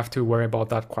don't have to worry about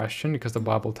that question, because the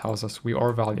Bible tells us we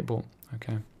are valuable.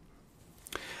 Okay.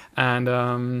 And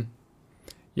and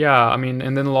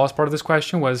then the last part of this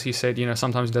question was, he said,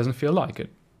 sometimes it doesn't feel like it.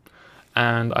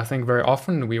 And I think very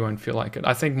often we won't feel like it.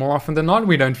 I think more often than not,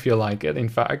 we don't feel like it. In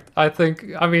fact, I think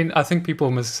people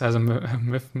has a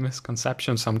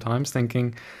misconception sometimes,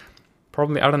 thinking,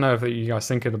 probably, I don't know if you guys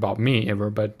think it about me ever,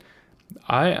 but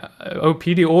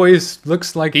PD always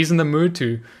looks like he's in the mood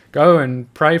to go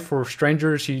and pray for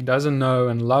strangers he doesn't know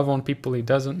and love on people he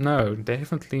doesn't know.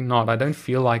 Definitely not. I don't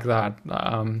feel like that.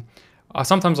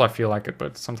 Sometimes I feel like it,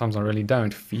 but sometimes I really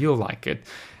don't feel like it.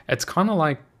 It's kind of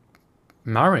like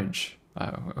marriage.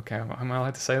 Okay, am I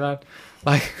allowed to say that?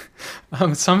 Like,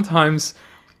 sometimes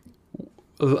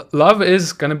love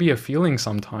is going to be a feeling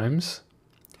sometimes,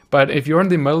 but if you're in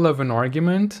the middle of an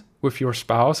argument with your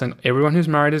spouse, and everyone who's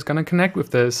married is going to connect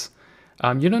with this,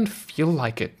 you don't feel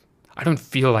like it. I don't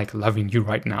feel like loving you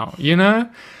right now,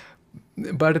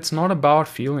 But it's not about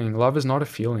feeling. Love is not a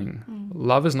feeling.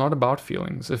 Love is not about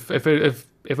feelings. If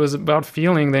it was about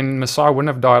feeling, then Messiah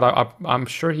wouldn't have died. I'm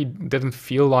sure he didn't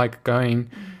feel like going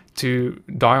to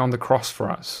die on the cross for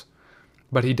us.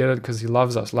 But he did it because he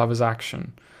loves us. Love is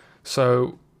action.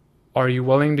 So are you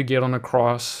willing to get on a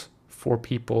cross for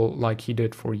people like he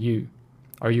did for you?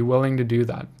 Are you willing to do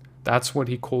that? That's what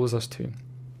he calls us to.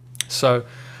 So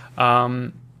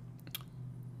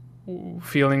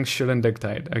feelings shouldn't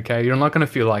dictate, okay? You're not going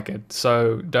to feel like it.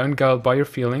 So don't go by your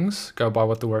feelings. Go by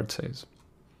what the word says.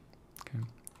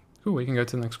 Cool, we can go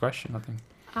to the next question, I think.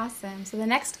 Awesome. So the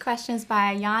next question is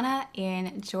by Ayana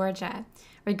in Georgia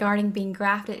regarding being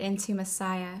grafted into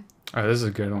Messiah. Oh, this is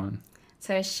a good one.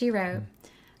 So she wrote,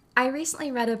 I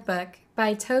recently read a book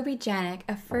by Toby Janik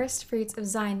of First Fruits of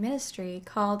Zion Ministry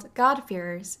called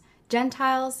God-Fearers,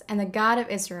 Gentiles, and the God of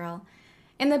Israel.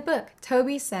 In the book,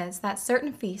 Toby says that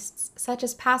certain feasts, such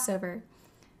as Passover,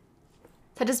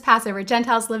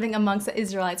 Gentiles living amongst the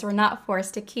Israelites were not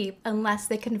forced to keep unless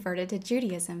they converted to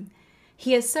Judaism.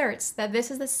 He asserts that this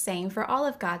is the same for all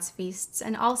of God's feasts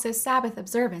and also Sabbath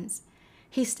observance.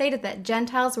 He stated that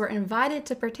Gentiles were invited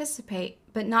to participate,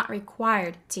 but not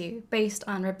required to, based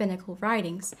on rabbinical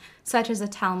writings, such as the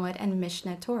Talmud and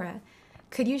Mishnah Torah.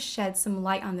 Could you shed some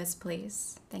light on this,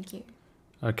 please? Thank you.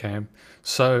 Okay,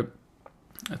 so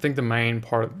I think the main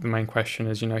question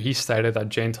is, he stated that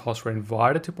Gentiles were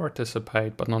invited to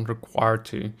participate, but not required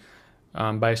to,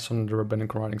 based on the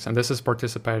rabbinic writings. And this is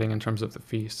participating in terms of the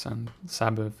feasts and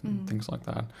Sabbath and things like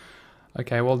that.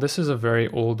 Okay, well, this is a very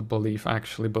old belief,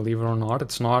 actually, believe it or not.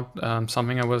 It's not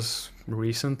something that was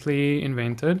recently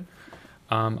invented.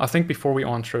 I think before we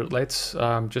answer it, let's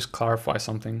just clarify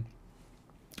something.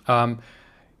 Ayana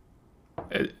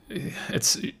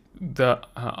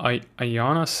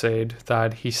said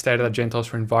that he stated that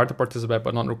Gentiles were invited to participate,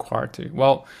 but not required to.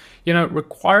 Well,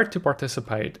 required to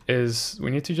participate is,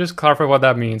 we need to just clarify what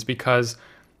that means, because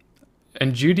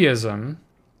in Judaism,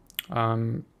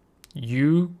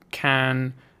 you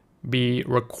can be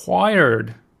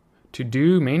required to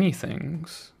do many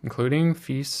things, including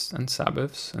feasts and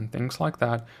Sabbaths and things like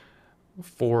that,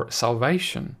 for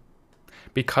salvation.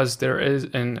 Because there is,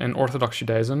 in Orthodox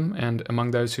Judaism, and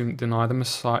among those who deny the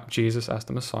Messiah, Jesus as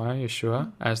the Messiah,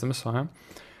 Yeshua as the Messiah,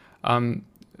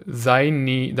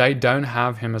 they don't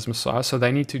have him as Messiah, so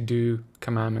they need to do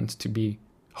commandments to be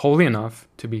holy enough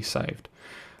to be saved.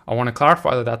 I want to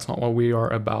clarify that that's not what we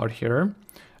are about here.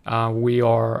 We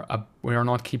are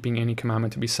not keeping any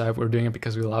commandment to be saved. We're doing it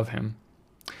because we love him.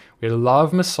 We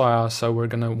love Messiah, so we're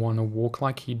going to want to walk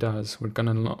like he does. We're going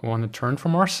to want to turn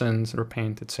from our sins,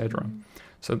 repent, etc.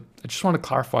 So I just want to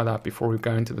clarify that before we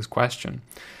go into this question.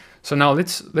 So now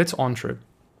let's answer it.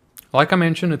 Like I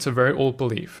mentioned, it's a very old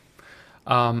belief.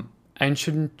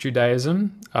 Ancient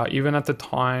Judaism, even at the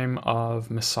time of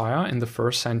Messiah in the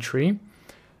 1st century,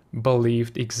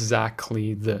 believed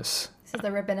exactly this. So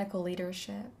the rabbinical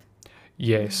leadership.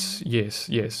 Yes.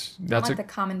 That's like the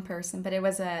common person, but it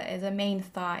was a main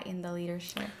thought in the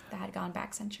leadership that had gone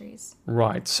back centuries.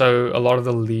 Right. So a lot of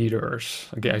the leaders,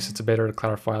 I guess it's better to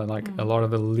clarify, like a lot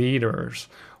of the leaders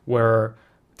were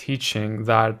teaching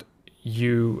that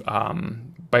you,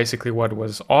 basically what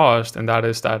was asked, and that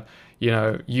is that,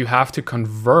 you have to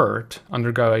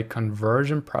undergo a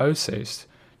conversion process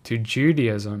to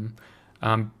Judaism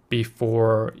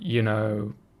before,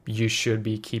 you should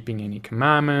be keeping any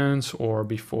commandments, or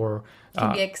before you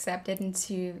can be accepted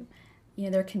into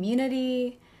their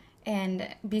community, and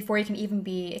before you can even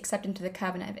be accepted into the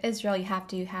covenant of Israel, you have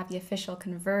to have the official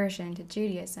conversion to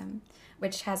Judaism,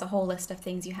 which has a whole list of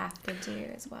things you have to do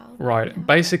as well. Right.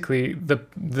 Basically,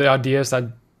 the idea is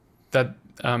that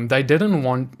they didn't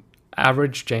want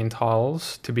average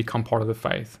Gentiles to become part of the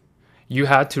faith. You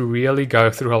had to really go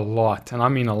through a lot, and I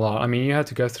mean a lot. I mean, you had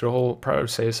to go through a whole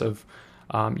process of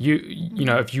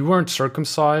if you weren't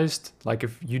circumcised, like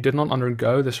if you did not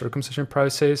undergo the circumcision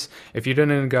process, if you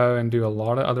didn't go and do a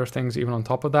lot of other things even on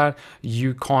top of that,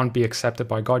 you can't be accepted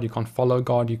by God. You can't follow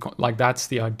God. That's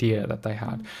the idea that they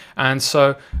had. And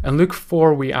so in Luke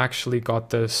 4, we actually got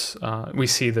this, we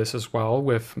see this as well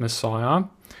with Messiah,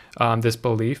 this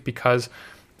belief, because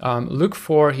Luke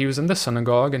 4, he was in the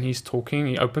synagogue and he's talking,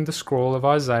 he opened the scroll of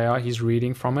Isaiah, he's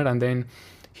reading from it, and then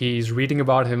he's reading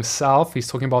about himself. He's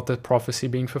talking about the prophecy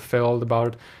being fulfilled,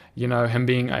 about him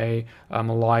being a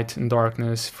light in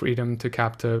darkness, freedom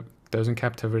to those in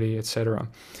captivity, etc.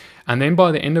 And then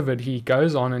by the end of it, he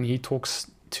goes on and he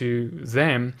talks to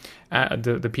them,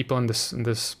 the people in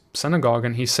this synagogue,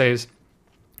 and he says,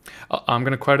 I'm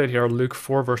going to quote it here, Luke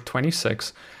 4, verse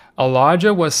 26.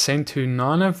 Elijah was sent to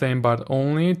none of them, but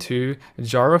only to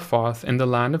Zarephath in the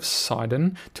land of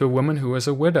Sidon, to a woman who was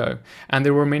a widow. And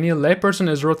there were many lepers in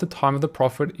Israel at the time of the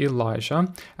prophet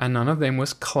Elijah, and none of them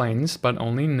was cleansed, but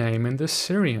only Naaman the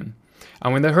Syrian.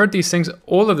 And when they heard these things,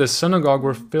 all of the synagogue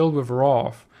were filled with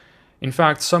wrath. In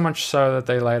fact, so much so that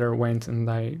they later went and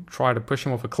they tried to push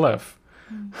him off a cliff.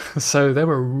 So they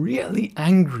were really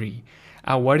angry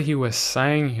at what he was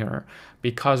saying here,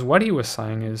 because what he was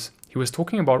saying is, he was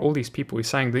talking about all these people. He's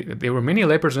saying there were many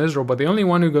lepers in Israel, but the only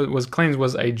one who was cleansed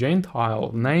was a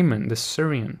Gentile, Naaman the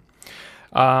Syrian.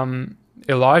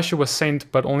 Elisha was sent,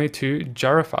 but only to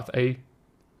Zarephath, a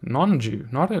non-Jew,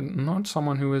 not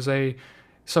someone who is a.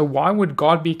 So why would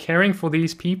God be caring for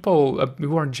these people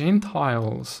who are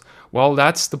Gentiles? Well,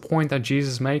 that's the point that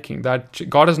Jesus is making. That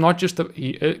God is not just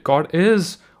God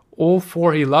is all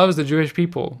for. He loves the Jewish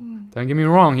people. Don't get me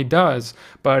wrong, he does.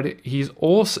 But he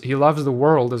loves the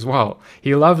world as well.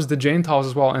 He loves the Gentiles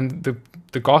as well. And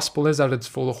the gospel is that it's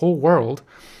for the whole world.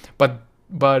 But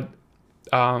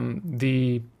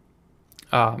the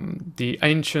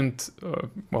ancient,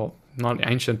 well, not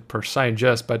ancient per se,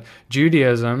 but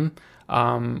Judaism.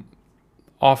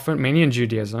 Often, many in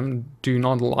Judaism do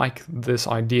not like this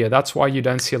idea. That's why you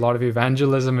don't see a lot of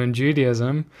evangelism in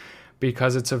Judaism,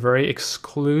 because it's a very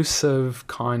exclusive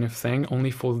kind of thing,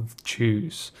 only for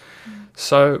Jews.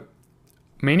 So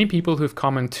many people who've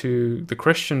come into the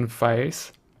Christian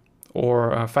faith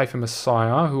or faith in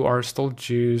Messiah, who are still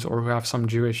Jews or who have some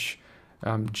Jewish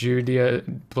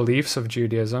beliefs of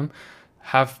Judaism,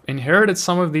 have inherited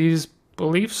some of these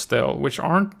beliefs still, which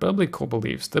aren't biblical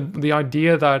beliefs. The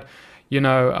idea that,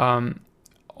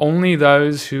 only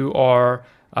those who are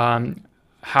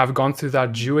have gone through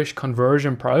that Jewish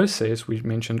conversion process we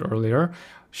mentioned earlier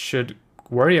should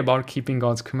worry about keeping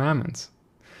God's commandments,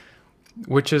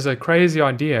 which is a crazy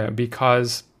idea,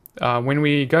 because when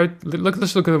we go,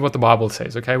 let's look at what the Bible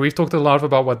says, okay? We've talked a lot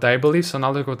about what they believe, so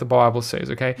now look at what the Bible says,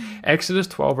 okay? Exodus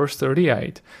 12, verse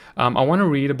 38. I want to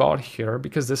read about here,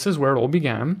 because this is where it all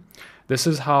began. This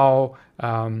is how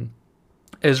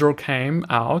Israel came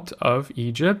out of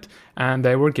Egypt, and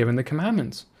they were given the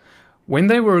commandments. When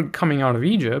they were coming out of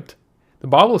Egypt, the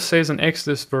Bible says in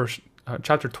Exodus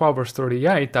chapter 12, verse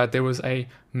 38, that there was a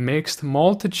mixed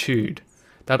multitude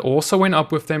that also went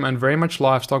up with them, and very much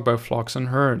livestock, both flocks and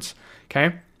herds.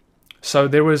 Okay? So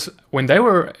there was, when they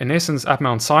were in essence at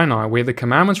Mount Sinai, where the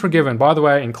commandments were given, by the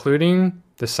way, including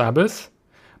the Sabbath,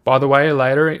 by the way,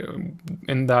 later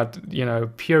in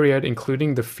that period,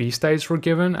 including the feast days were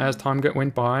given as time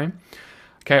went by.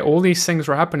 Okay, all these things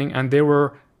were happening, and there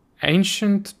were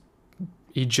ancient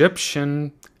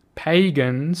Egyptian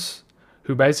pagans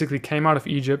who basically came out of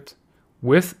Egypt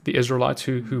with the Israelites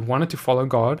who wanted to follow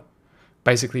God,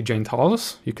 basically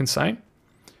Gentiles, you can say,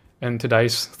 in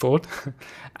today's thought,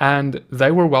 and they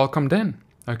were welcomed in,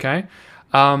 okay?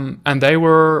 And they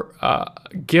were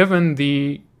given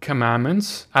the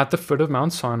commandments at the foot of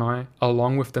Mount Sinai,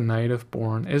 along with the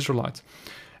native-born Israelites.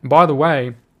 And by the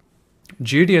way,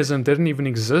 Judaism didn't even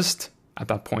exist at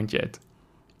that point yet,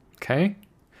 okay?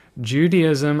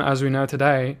 Judaism, as we know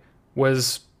today,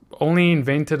 was only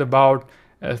invented about,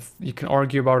 you can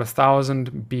argue about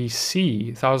 1000 BC,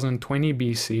 1020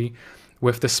 BC,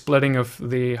 with the splitting of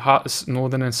the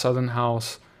northern and southern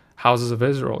houses of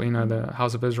Israel, the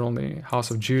house of Israel and the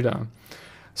house of Judah.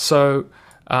 So,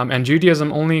 and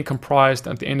Judaism only comprised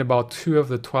at the end about 2 of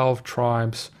the 12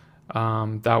 tribes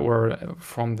that were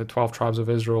from the 12 tribes of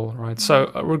Israel, right?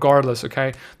 So regardless,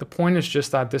 okay, the point is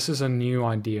just that this is a new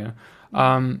idea.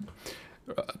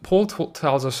 Paul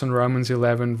tells us in Romans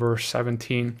 11, verse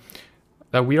 17,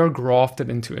 that we are grafted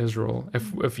into Israel.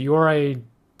 If you are a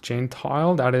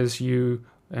Gentile, that is you,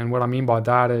 and what I mean by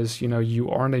that is, you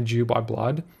aren't a Jew by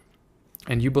blood,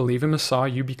 and you believe in Messiah,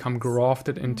 you become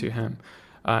grafted into him,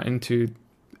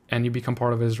 and you become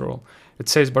part of Israel. It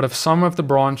says, but if some of the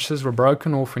branches were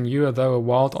broken off, and you, although a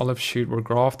wild olive shoot, were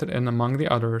grafted in among the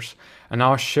others, and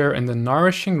now share in the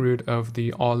nourishing root of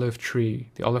the olive tree.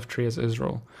 The olive tree is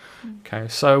Israel. Okay,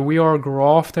 so we are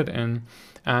grafted in,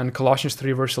 and Colossians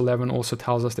 3, verse 11 also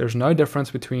tells us there's no difference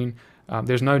between,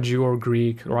 there's no Jew or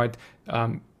Greek, right?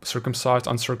 Circumcised,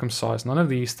 uncircumcised, none of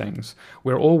these things.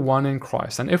 We're all one in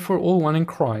Christ. And if we're all one in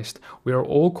Christ, we are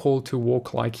all called to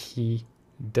walk like he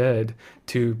did,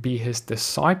 to be his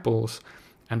disciples.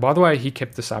 And by the way, he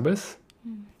kept the Sabbath,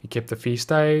 he kept the feast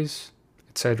days,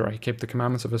 etc. He kept the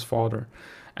commandments of his Father.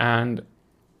 And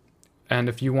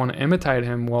if you want to imitate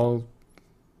him, well,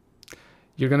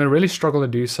 you're going to really struggle to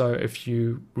do so if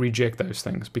you reject those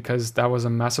things, because that was a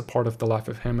massive part of the life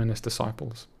of him and his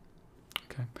disciples.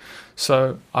 Okay,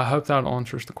 so I hope that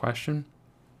answers the question.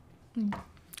 Okay.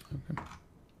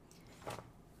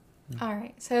 All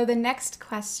right, so the next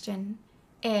question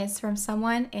is from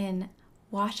someone in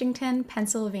Washington,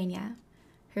 Pennsylvania,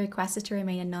 who requested to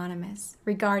remain anonymous,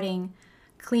 regarding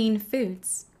clean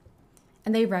foods.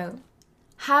 And they wrote,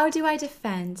 how do I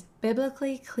defend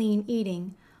biblically clean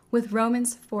eating with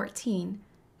Romans 14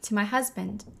 to my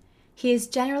husband? He is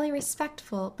generally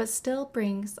respectful, but still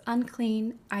brings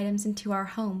unclean items into our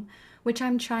home, which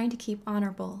I'm trying to keep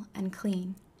honorable and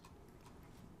clean.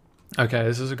 Okay,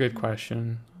 this is a good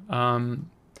question. So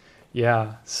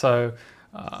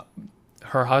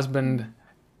her husband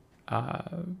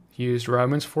used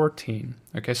Romans 14.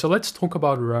 Okay, so let's talk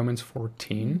about Romans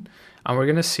 14, and we're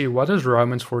going to see what does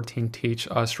Romans 14 teach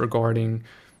us regarding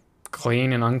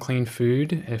clean and unclean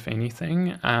food, if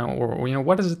anything, or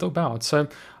what is it about? So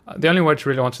the only way to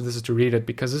really answer this is to read it,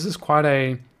 because this is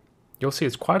you'll see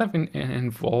it's quite an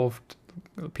involved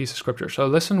piece of scripture. So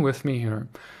listen with me here.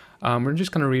 We're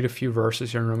just going to read a few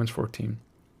verses here in Romans 14.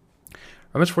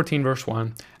 Romans 14, verse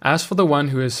 1. As for the one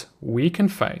who is weak in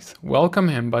faith, welcome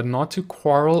him, but not to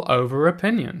quarrel over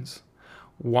opinions.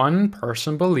 One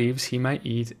person believes he may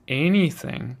eat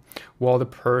anything, while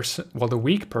the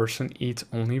weak person eats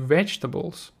only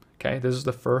vegetables. Okay, this is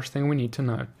the first thing we need to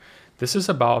know. This is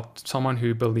about someone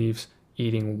who believes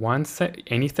eating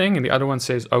anything, and the other one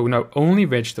says, oh no, only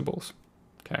vegetables.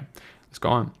 Okay, let's go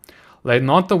on. Let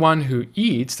not the one who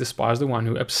eats despise the one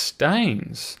who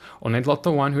abstains, or let not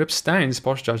the one who abstains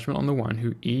pass judgment on the one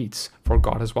who eats, for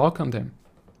God has welcomed him.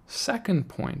 Second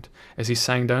point is he's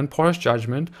saying don't pass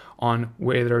judgment on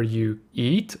whether you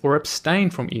eat or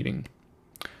abstain from eating.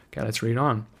 Okay, let's read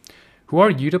on. Who are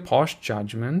you to pass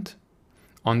judgment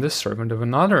on the servant of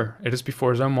another? It is before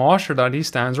his own master that he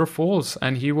stands or falls,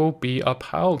 and he will be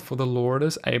upheld, for the Lord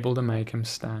is able to make him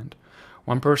stand.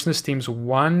 One person esteems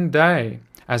one day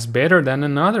as better than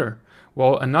another,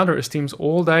 while another esteems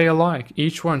all day alike.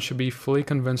 Each one should be fully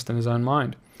convinced in his own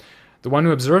mind. The one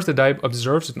who observes the day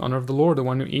observes it in honor of the Lord. The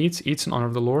one who eats in honor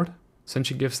of the Lord, since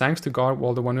he gives thanks to God,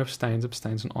 while the one who abstains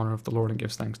in honor of the Lord and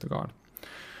gives thanks to God.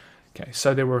 Okay,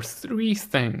 so there were three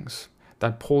things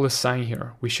that Paul is saying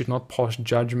here we should not pass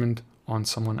judgment on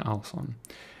someone else on.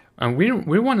 And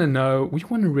we want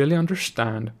to really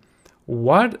understand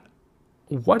what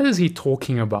is he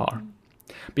talking about?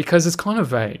 Because it's kind of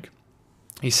vague.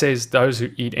 He says those who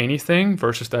eat anything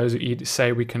versus those who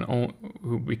say we can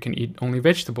eat only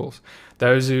vegetables.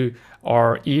 Those who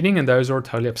are eating and those who are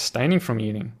totally abstaining from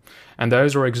eating. And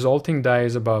those who are exalting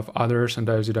days above others and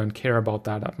those who don't care about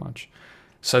that much.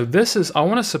 So I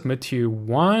want to submit to you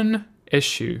one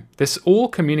issue. This all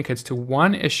communicates to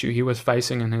one issue he was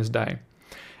facing in his day.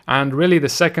 And really the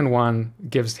second one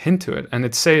gives hint to it. And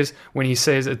it says, when he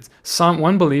says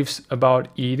one believes about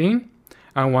eating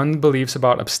and one believes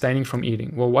about abstaining from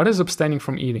eating. Well, what is abstaining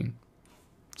from eating?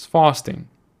 It's fasting.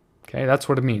 Okay, that's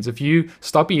what it means. If you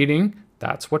stop eating,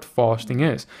 that's what fasting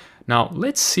is. Now,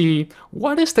 let's see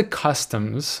what is the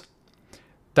customs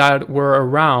that were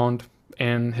around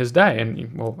in his day,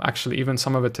 and well, actually even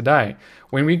some of it today.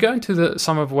 When we go into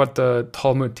some of what the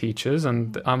Talmud teaches,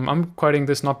 and I'm quoting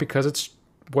this not because it's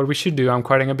what we should do, I'm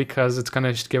quoting it because it's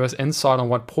going to give us insight on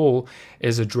what Paul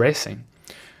is addressing.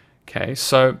 Okay,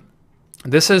 so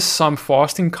this is some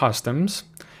fasting customs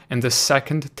in the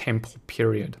Second Temple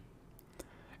period.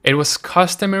 It was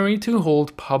customary to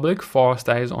hold public fast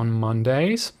days on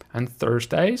Mondays and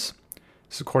Thursdays.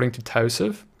 This is according to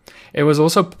Tosef. It was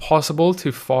also possible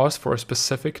to fast for a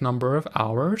specific number of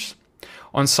hours.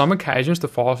 On some occasions, the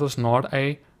fast was not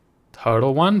a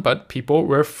total one, but people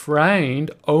refrained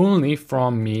only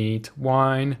from meat,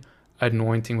 wine,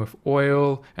 anointing with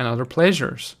oil, and other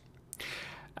pleasures.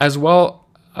 As well,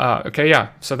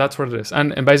 so that's what it is.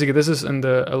 And basically this is in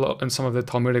some of the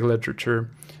Talmudic literature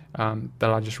that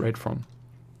I just read from.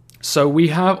 So we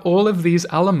have all of these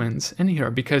elements in here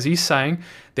because he's saying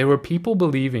there were people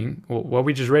believing, well, what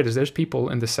we just read is there's people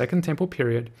in the Second Temple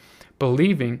period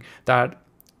believing that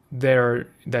there's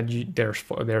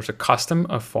a custom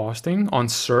of fasting on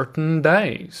certain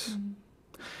days.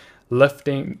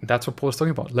 Lifting, that's what Paul is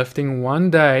talking about, lifting one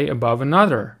day above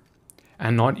another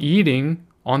and not eating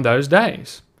on those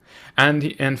days.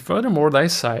 And furthermore, they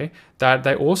say that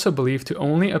they also believe to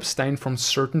only abstain from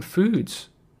certain foods.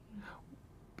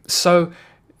 So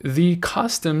the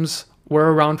customs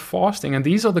were around fasting, and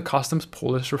these are the customs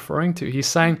Paul is referring to. He's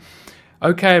saying,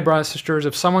 okay, brothers and sisters,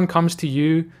 if someone comes to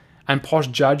you and pass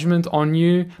judgment on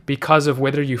you because of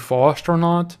whether you fast or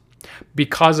not,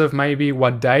 because of maybe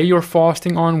what day you're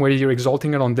fasting on, whether you're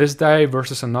exalting it on this day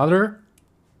versus another,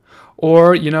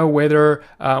 or whether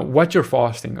what you're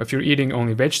fasting, if you're eating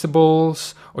only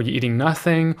vegetables, or you're eating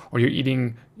nothing, or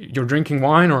you're drinking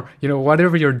wine, or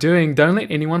whatever you're doing, don't let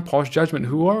anyone pass judgment.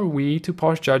 Who are we to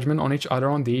pass judgment on each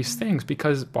other on these things?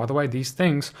 Because, by the way, these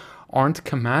things aren't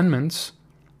commandments.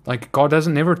 Like, God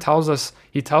never tells us,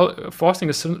 fasting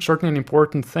is certainly an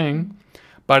important thing,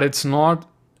 but it's not,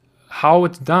 how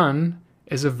it's done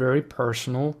is a very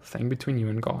personal thing between you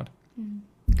and God.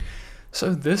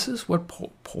 So this is what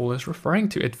Paul is referring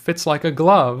to. It fits like a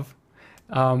glove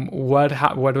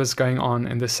what was going on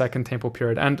in the Second Temple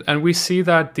period. And we see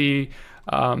that the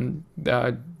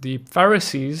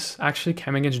Pharisees actually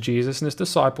came against Jesus and his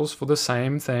disciples for the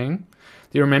same thing.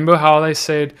 Do you remember how they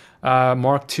said,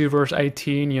 Mark 2 verse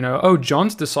 18, oh,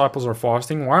 John's disciples are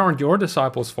fasting. Why aren't your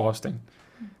disciples fasting?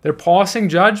 They're passing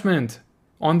judgment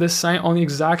on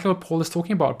exactly what Paul is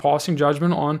talking about, passing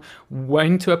judgment on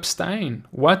when to abstain,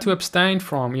 what to abstain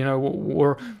from,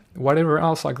 or whatever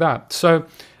else like that. So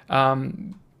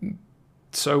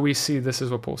we see this is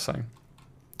what Paul's saying.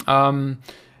 Oh,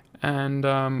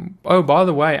 by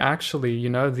the way, actually,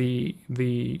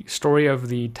 the story of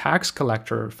the tax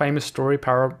collector, famous story,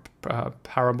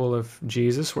 parable of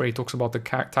Jesus, where he talks about the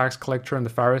tax collector and the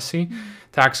Pharisee.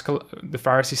 The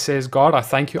Pharisee says, God, I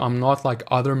thank you, I'm not like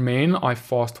other men, I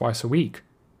fast twice a week.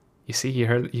 You see, you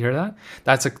hear that?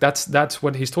 That's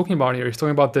what he's talking about here. He's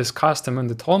talking about this custom in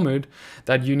the Talmud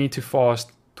that you need to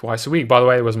fast twice a week. By the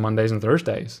way, it was Mondays and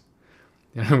Thursdays.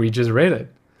 We just read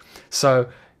it. So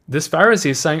this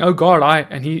Pharisee is saying, oh God,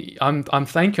 I'm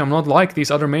thank you, I'm not like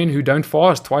these other men who don't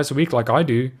fast twice a week like I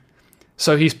do.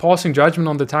 So he's passing judgment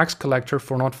on the tax collector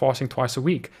for not fasting twice a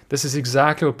week. This is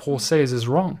exactly what Paul says is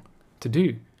wrong to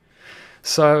do.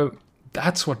 So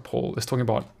that's what Paul is talking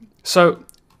about. So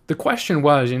the question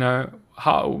was,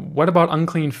 what about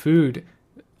unclean food?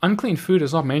 Unclean food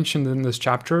is not mentioned in this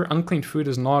chapter. Unclean food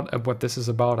is not what this is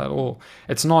about at all.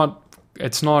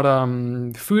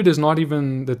 Food is not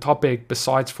even the topic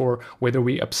besides for whether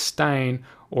we abstain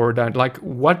or don't. Like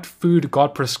what food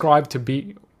God prescribed to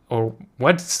be, or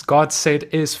what God said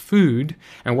is food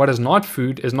and what is not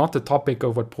food is not the topic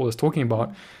of what Paul is talking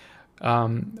about.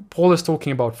 Paul is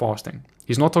talking about fasting.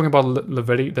 He's not talking about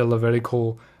the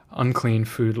Levitical unclean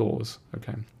food laws.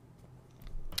 Okay.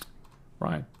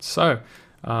 Right. So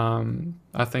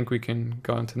I think we can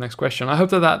go on to the next question. I hope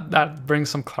that brings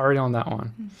some clarity on that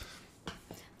one.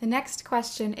 The next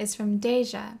question is from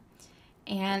Deja,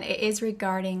 and it is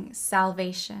regarding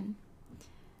salvation.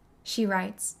 She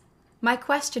writes, my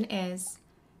question is,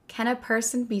 can a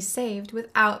person be saved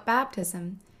without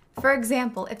baptism? For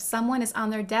example, if someone is on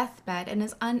their deathbed and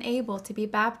is unable to be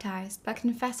baptized but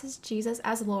confesses Jesus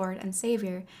as Lord and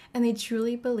Savior, and they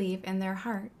truly believe in their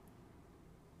heart.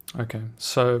 Okay,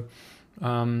 so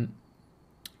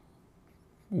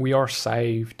we are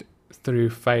saved through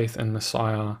faith in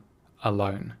Messiah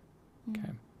alone. Okay,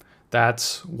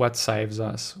 that's what saves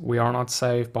us. We are not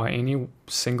saved by any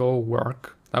single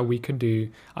work that we could do.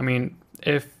 I mean,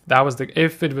 if it was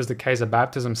the case that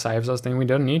baptism saves us, then we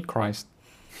don't need Christ.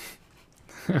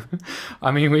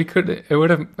 I mean,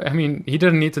 he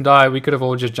didn't need to die. We could have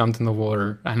all just jumped in the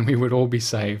water and we would all be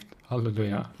saved.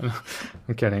 Hallelujah.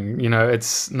 I'm kidding.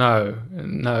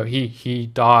 He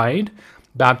died.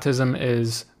 Baptism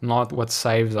is not what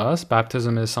saves us.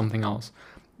 Baptism is something else.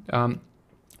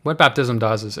 What baptism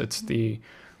does is it's the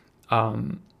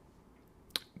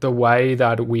way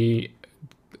that we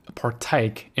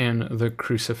partake in the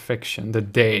crucifixion, the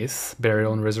death,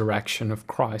 burial, and resurrection of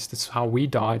Christ. It's how we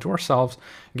die to ourselves,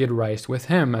 get raised with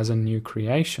Him as a new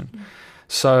creation.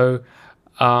 So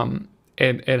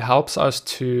it helps us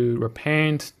to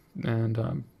repent,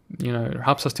 and it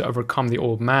helps us to overcome the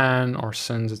old man, our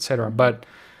sins, etc. But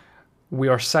we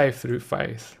are saved through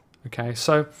faith. Okay,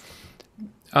 so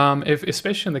if,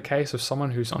 especially in the case of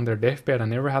someone who's on their deathbed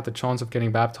and never had the chance of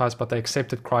getting baptized, but they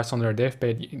accepted Christ on their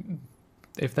deathbed,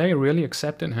 if they really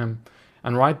accepted Him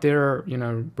and right there,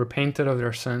 repented of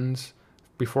their sins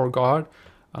before God,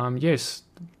 yes,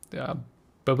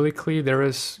 biblically there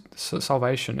is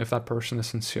salvation if that person is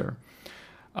sincere.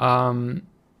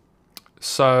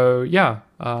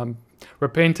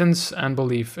 Repentance and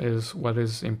belief is what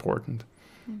is important.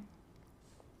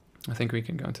 I think we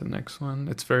can go to the next one.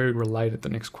 It's very related, the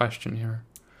next question here.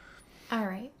 All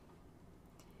right.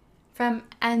 From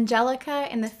Angelica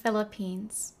in the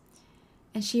Philippines,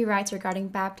 and she writes regarding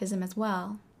baptism as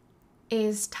well.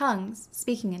 Is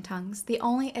speaking in tongues, the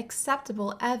only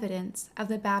acceptable evidence of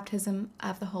the baptism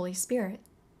of the Holy Spirit?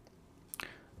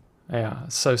 Yeah,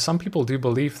 so some people do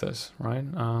believe this, right?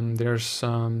 There's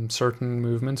certain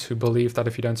movements who believe that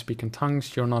if you don't speak in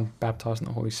tongues, you're not baptized in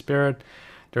the Holy Spirit.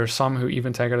 There are some who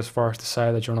even take it as far as to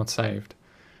say that you're not saved,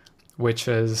 which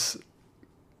is,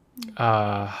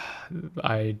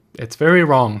 it's very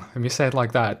wrong. Let me say it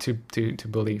like that, to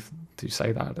believe, to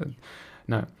say that.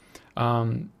 No.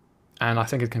 And I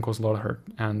think it can cause a lot of hurt,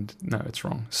 and no, it's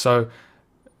wrong. So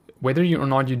whether or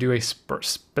not you do a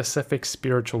specific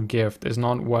spiritual gift is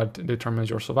not what determines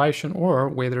your salvation, or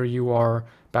whether you are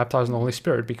baptized in the Holy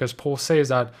Spirit, because Paul says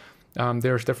that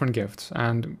there's different gifts,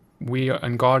 and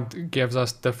God gives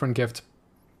us different gifts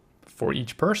for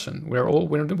each person. We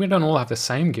don't all have the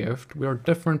same gift. We are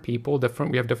different people,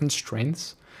 we have different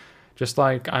strengths. Just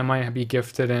like I might be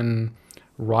gifted in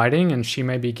writing, and she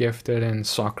may be gifted in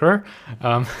soccer.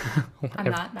 I'm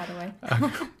not, by the way.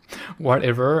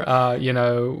 Whatever,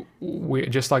 we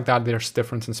just like that. There's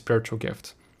difference in spiritual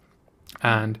gifts,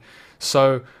 and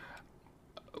so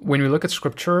when we look at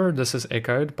Scripture, this is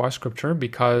echoed by Scripture,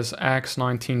 because Acts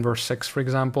 19 verse 6, for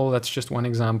example, that's just one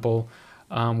example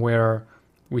where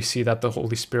we see that the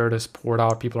Holy Spirit is poured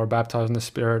out, people are baptized in the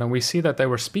Spirit, and we see that they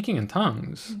were speaking in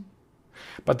tongues.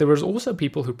 But there was also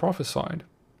people who prophesied.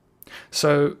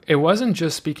 So it wasn't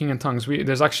just speaking in tongues.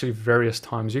 There's actually various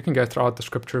times. You can go throughout the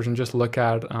Scriptures and just look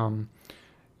at,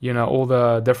 all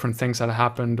the different things that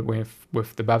happened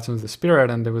with the baptism of the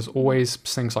Spirit, and there was always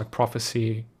things like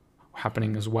prophecy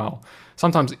happening as well.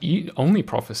 Sometimes only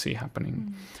prophecy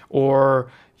happening, or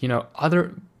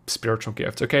other spiritual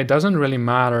gifts. Okay, it doesn't really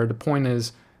matter. The point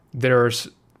is there's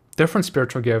different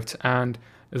spiritual gifts, and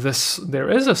there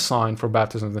is a sign for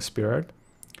baptism of the Spirit,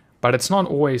 but it's not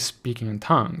always speaking in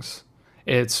tongues.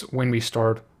 It's when we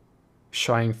start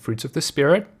showing fruits of the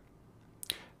Spirit,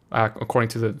 according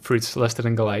to the fruits listed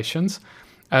in Galatians,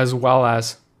 as well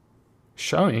as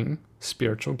showing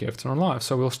spiritual gifts in our lives.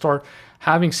 So we'll start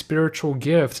having spiritual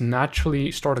gifts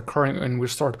naturally start occurring, and we'll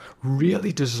start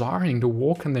really desiring to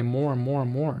walk in them more and more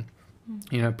and more,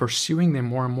 pursuing them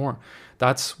more and more.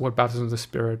 That's what baptism of the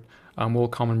Spirit will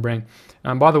come and bring.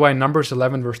 And by the way, Numbers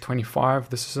 11 verse 25,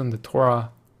 this is in the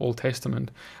Torah, Old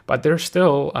Testament, but there's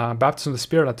still baptism of the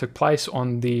Spirit that took place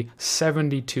on the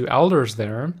 72 elders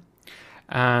there,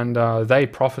 and they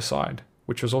prophesied,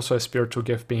 which was also a spiritual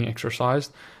gift being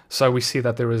exercised. So we see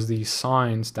that there was these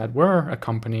signs that were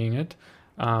accompanying it,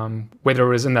 whether it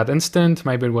was in that instant,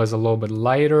 maybe it was a little bit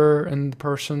later in the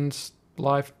person's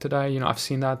life today. I've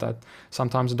seen that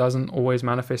sometimes it doesn't always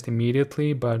manifest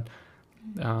immediately, but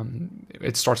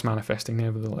it starts manifesting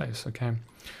nevertheless. Okay,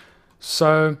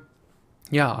 so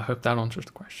yeah, I hope that answers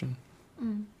the question.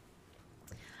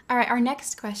 All right, our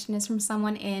next question is from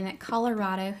someone in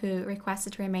Colorado who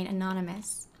requested to remain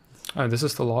anonymous. Oh, this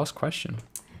is the last question.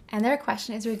 And their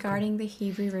question is regarding the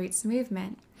Hebrew Roots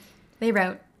movement. They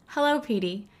wrote, "Hello,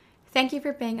 Petey. Thank you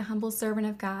for being a humble servant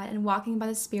of God and walking by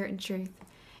the Spirit and truth.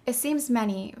 It seems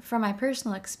many, from my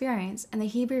personal experience and the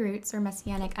Hebrew Roots or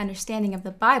Messianic understanding of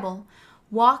the Bible,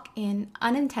 walk in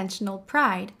unintentional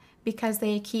pride because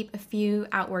they keep a few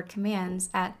outward commands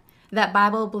that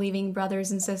Bible-believing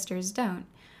brothers and sisters don't.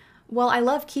 While I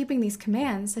love keeping these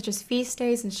commands, such as feast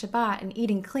days and Shabbat and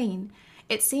eating clean,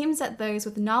 it seems that those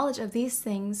with knowledge of these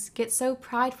things get so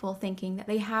prideful thinking that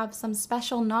they have some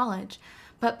special knowledge,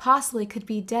 but possibly could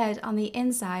be dead on the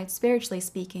inside, spiritually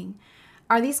speaking.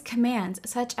 Are these commands,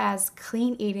 such as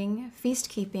clean eating,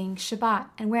 feast-keeping, Shabbat,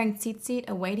 and wearing tzitzit,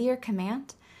 a weightier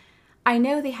command? I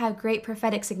know they have great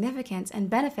prophetic significance and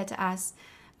benefit to us,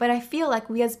 but I feel like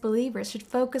we as believers should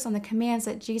focus on the commands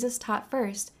that Jesus taught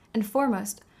first and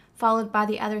foremost, followed by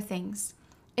the other things.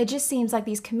 It just seems like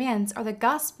these commands are the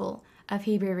gospel of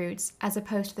Hebrew Roots as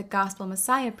opposed to the gospel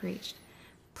Messiah preached.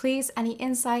 Please, any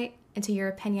insight into your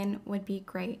opinion would be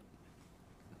great."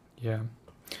 Yeah.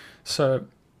 So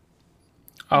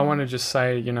I want to just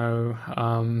say,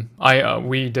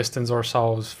 we distance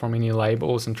ourselves from any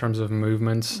labels in terms of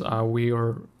movements. We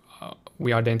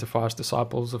identify as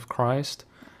disciples of Christ,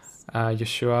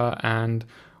 Yeshua, and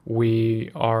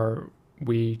we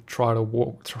try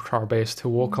our best to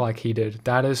walk like he did.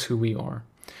 That is who we are.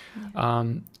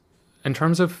 In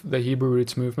terms of the Hebrew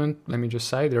Roots movement, let me just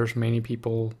say there's many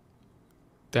people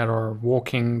that are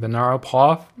walking the narrow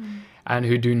path and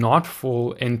who do not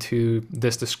fall into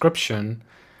this description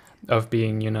of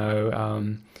being,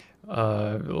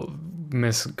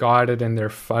 misguided in their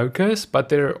focus, but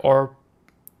there are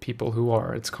people who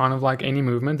are. It's kind of like any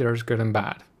movement, there's good and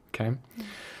bad, okay?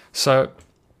 So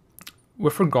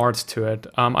with regards to it,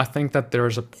 I think that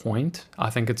there's a point.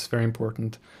 I think it's very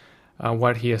important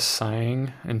what he is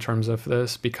saying in terms of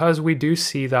this, because we do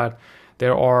see that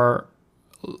there are,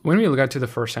 when we look to the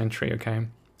first century, okay,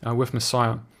 with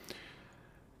Messiah,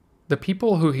 the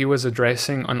people who he was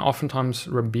addressing and oftentimes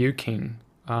rebuking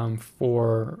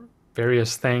for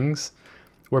various things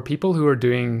were people who were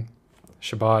doing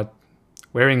Shabbat,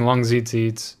 wearing long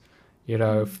tzitzits,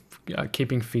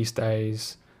 keeping feast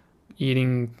days,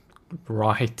 eating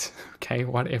right, okay,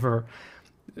 whatever.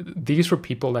 These were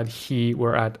people that who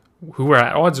were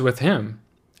at odds with him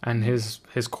and his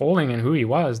calling and who he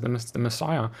was, the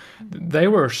Messiah. They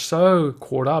were so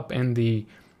caught up in the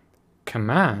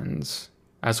commands,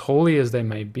 as holy as they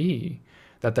may be,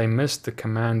 that they missed the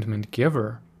commandment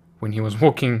giver when he was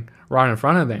walking right in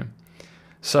front of them.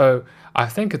 So I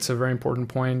think it's a very important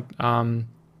point.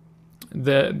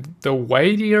 The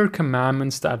weightier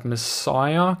commandments that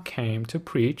Messiah came to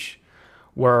preach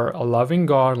were loving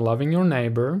God, loving your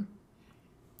neighbor.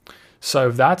 So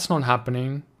if that's not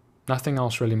happening, nothing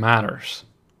else really matters.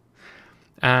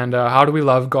 And how do we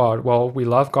love God? Well, we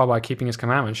love God by keeping his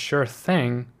commandments. Sure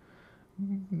thing.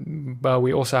 But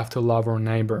we also have to love our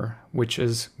neighbor, which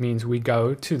means we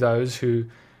go to those who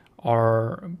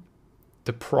are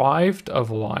deprived of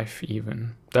life,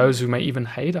 even those who may even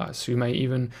hate us, who may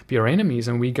even be our enemies,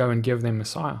 and we go and give them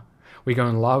Messiah. We go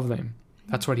and love them.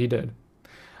 That's what he did.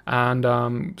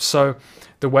 And so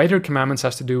the way to commandments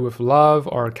has to do with love,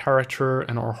 our character,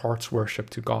 and our heart's worship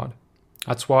to God.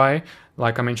 That's why,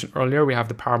 like I mentioned earlier, we have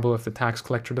the parable of the tax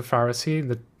collector, the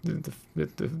Pharisee.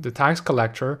 The tax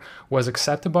collector was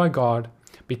accepted by God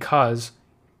because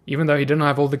even though he didn't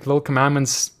have all the little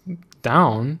commandments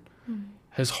down,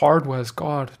 his heart was,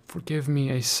 God, forgive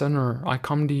me, a sinner. I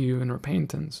come to you in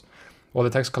repentance. Well, the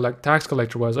tax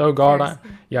collector was, oh God, Well,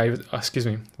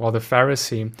 the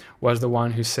Pharisee was the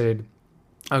one who said,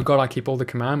 oh God, I keep all the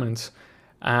commandments,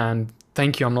 and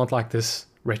thank you, I'm not like this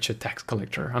wretched tax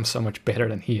collector. I'm so much better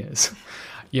than he is.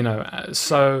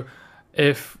 So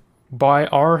if by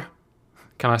our,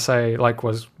 can I say,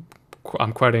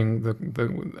 I'm quoting the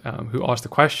who asked the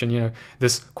question,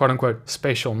 this quote unquote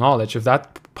special knowledge, if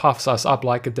that puffs us up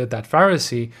like it did that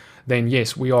Pharisee, then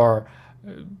yes, we are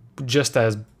just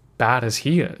as bad as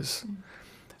he is.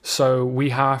 So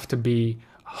we have to be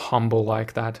humble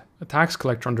like that. A tax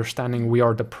collector, understanding we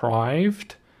are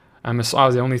deprived, and Messiah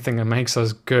is the only thing that makes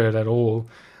us good at all.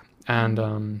 And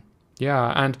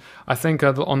and I think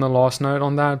on the last note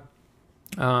on that,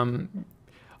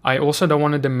 I also don't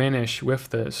want to diminish with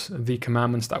this the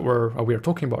commandments that we are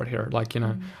talking about here, like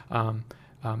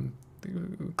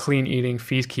clean eating,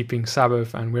 feast keeping,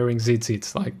 Sabbath, and wearing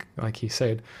tzitzits, like he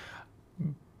said.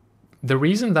 The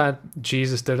reason that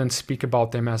Jesus didn't speak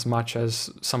about them as much as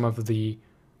some of the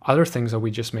other things that we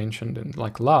just mentioned, and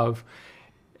like love,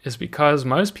 is because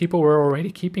most people were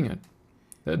already keeping it.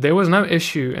 There was no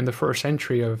issue in the first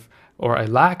century or a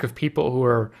lack of people who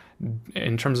were,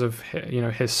 in terms of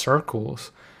his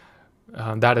circles,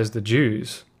 that is the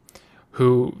Jews,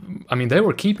 who, they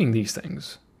were keeping these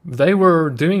things. They were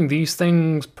doing these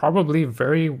things probably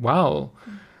very well.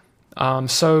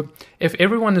 So if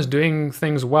everyone is doing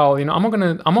things well, I'm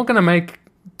not gonna make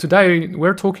today.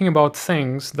 We're talking about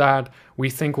things that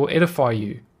we think will edify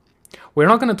you. We're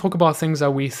not going to talk about things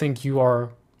that we think you are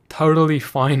totally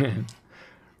fine in,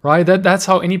 right? That's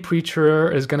how any preacher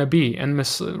is going to be. And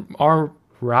our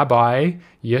Rabbi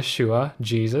Yeshua,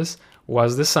 Jesus,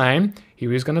 was the same. He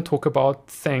was going to talk about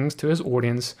things to his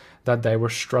audience that they were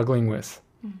struggling with.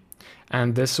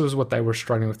 And this was what they were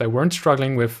struggling with. They weren't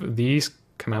struggling with these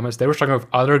commandments. They were struggling with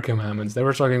other commandments. They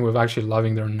were struggling with actually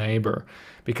loving their neighbor,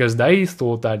 because they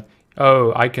thought that,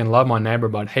 oh, I can love my neighbor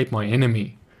but hate my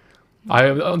enemy.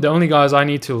 The only guys I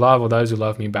need to love are those who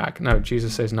love me back. No,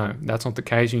 Jesus says, no, that's not the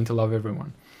case. You need to love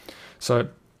everyone. So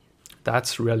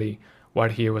that's really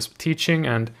what he was teaching.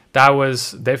 And that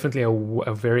was definitely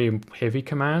a very heavy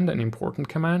command, an important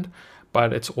command.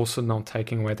 But it's also not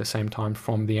taking away at the same time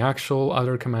from the actual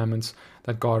other commandments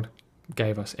that God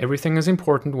gave us. Everything is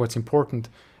important. What's important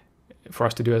for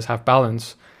us to do is have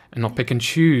balance and not pick and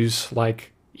choose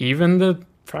like even the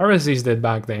Pharisees did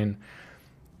back then.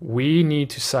 We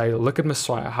need to say, look at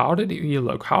Messiah. How did he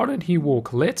look? How did he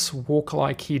walk? Let's walk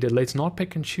like he did. Let's not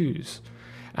pick and choose.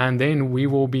 And then we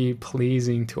will be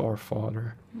pleasing to our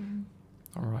Father.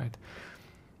 All right.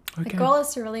 Okay. The goal is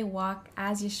to really walk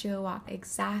as Yeshua walked,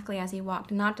 exactly as he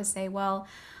walked. Not to say, well,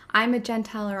 I'm a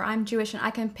Gentile or I'm Jewish and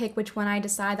I can pick which one I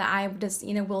decide that I just,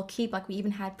 will keep, like we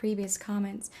even had previous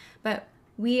comments. But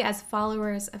we as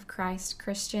followers of Christ,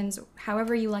 Christians,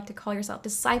 however you like to call yourself,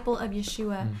 disciple of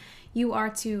Yeshua, you are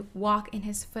to walk in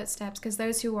his footsteps, because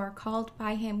those who are called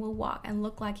by him will walk and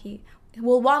look like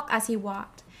will walk as he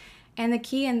walked. And the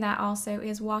key in that also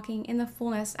is walking in the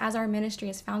fullness as our ministry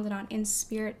is founded on, in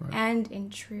spirit and in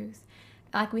truth.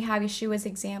 Like we have Yeshua's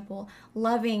example,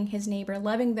 loving his neighbor,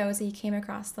 loving those that he came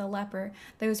across, the leper,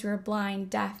 those who were blind,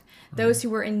 deaf, those who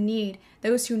were in need,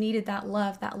 those who needed that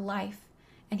love, that life.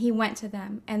 And he went to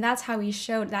them. And that's how he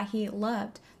showed that he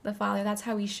loved the Father. That's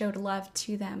how he showed love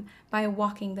to them, by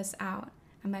walking this out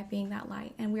and by being that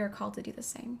light. And we are called to do the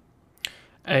same.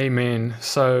 Amen.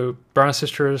 So, brothers and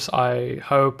sisters, I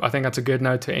think that's a good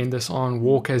note to end this on.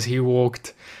 Walk as he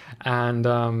walked, and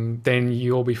then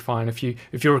you'll be fine. If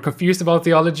you're confused about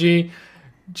theology,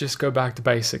 just go back to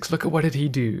basics. Look at what did he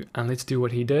do, and let's do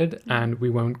what he did, and we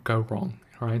won't go wrong.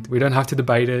 Right? We don't have to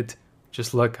debate it.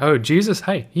 Just look. Oh, Jesus,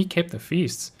 hey, he kept the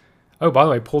feasts. Oh, by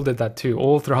the way, Paul did that too,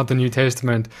 all throughout the New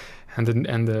Testament,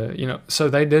 and so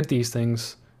they did these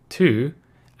things too,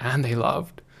 and they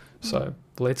loved. So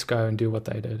let's go and do what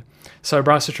they did. So,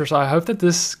 brothers and sisters, I hope that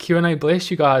this Q&A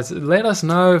blessed you guys. Let us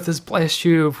know if this blessed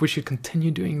you, if we should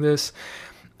continue doing this.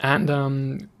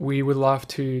 And we would love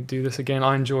to do this again.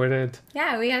 I enjoyed it.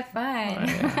 Yeah, we had fun.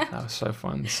 Yeah, that was so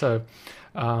fun. So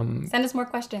send us more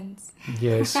questions.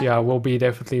 yes, yeah, we'll be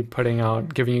definitely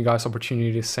giving you guys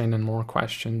opportunity to send in more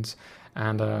questions.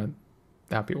 And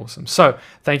that'd be awesome. So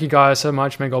thank you guys so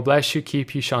much. May God bless you,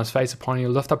 keep you, shine his face upon you,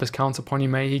 lift up his countenance upon you.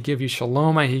 May he give you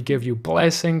shalom. May he give you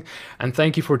blessing. And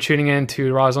thank you for tuning in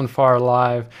to Rise on Fire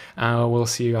Live. We'll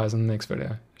see you guys in the next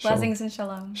video. Blessings and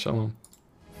shalom. Shalom.